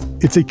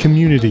podcast, it's a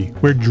community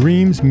where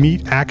dreams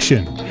meet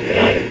action.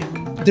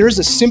 There's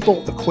a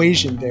simple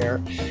equation there.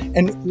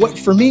 And what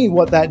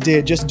that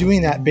did, just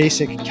doing that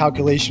basic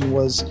calculation,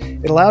 was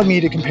it allowed me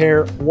to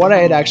compare what I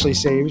had actually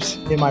saved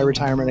in my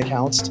retirement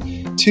accounts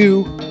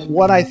to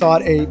what I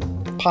thought a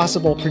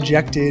possible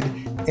projected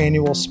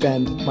annual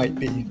spend might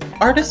be.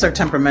 Artists are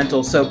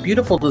temperamental, so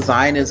beautiful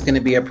design is going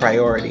to be a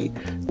priority.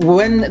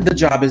 When the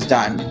job is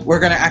done, we're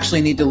going to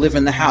actually need to live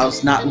in the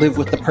house, not live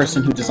with the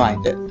person who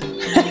designed it.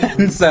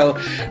 And so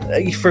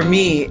for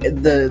me,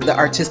 the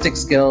artistic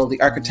skill,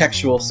 the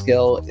architectural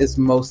skill is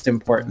most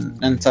important.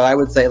 And so I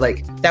would say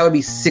like that would be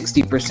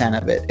 60%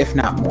 of it, if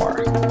not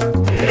more.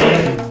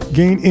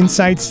 Gain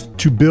insights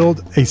to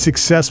build a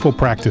successful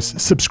practice.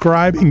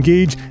 Subscribe,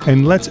 engage,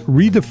 and let's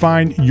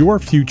redefine your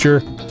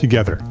future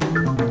together.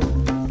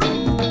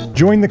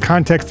 Join the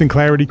Context and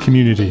Clarity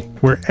community,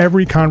 where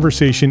every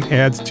conversation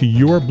adds to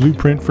your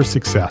blueprint for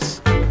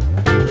success.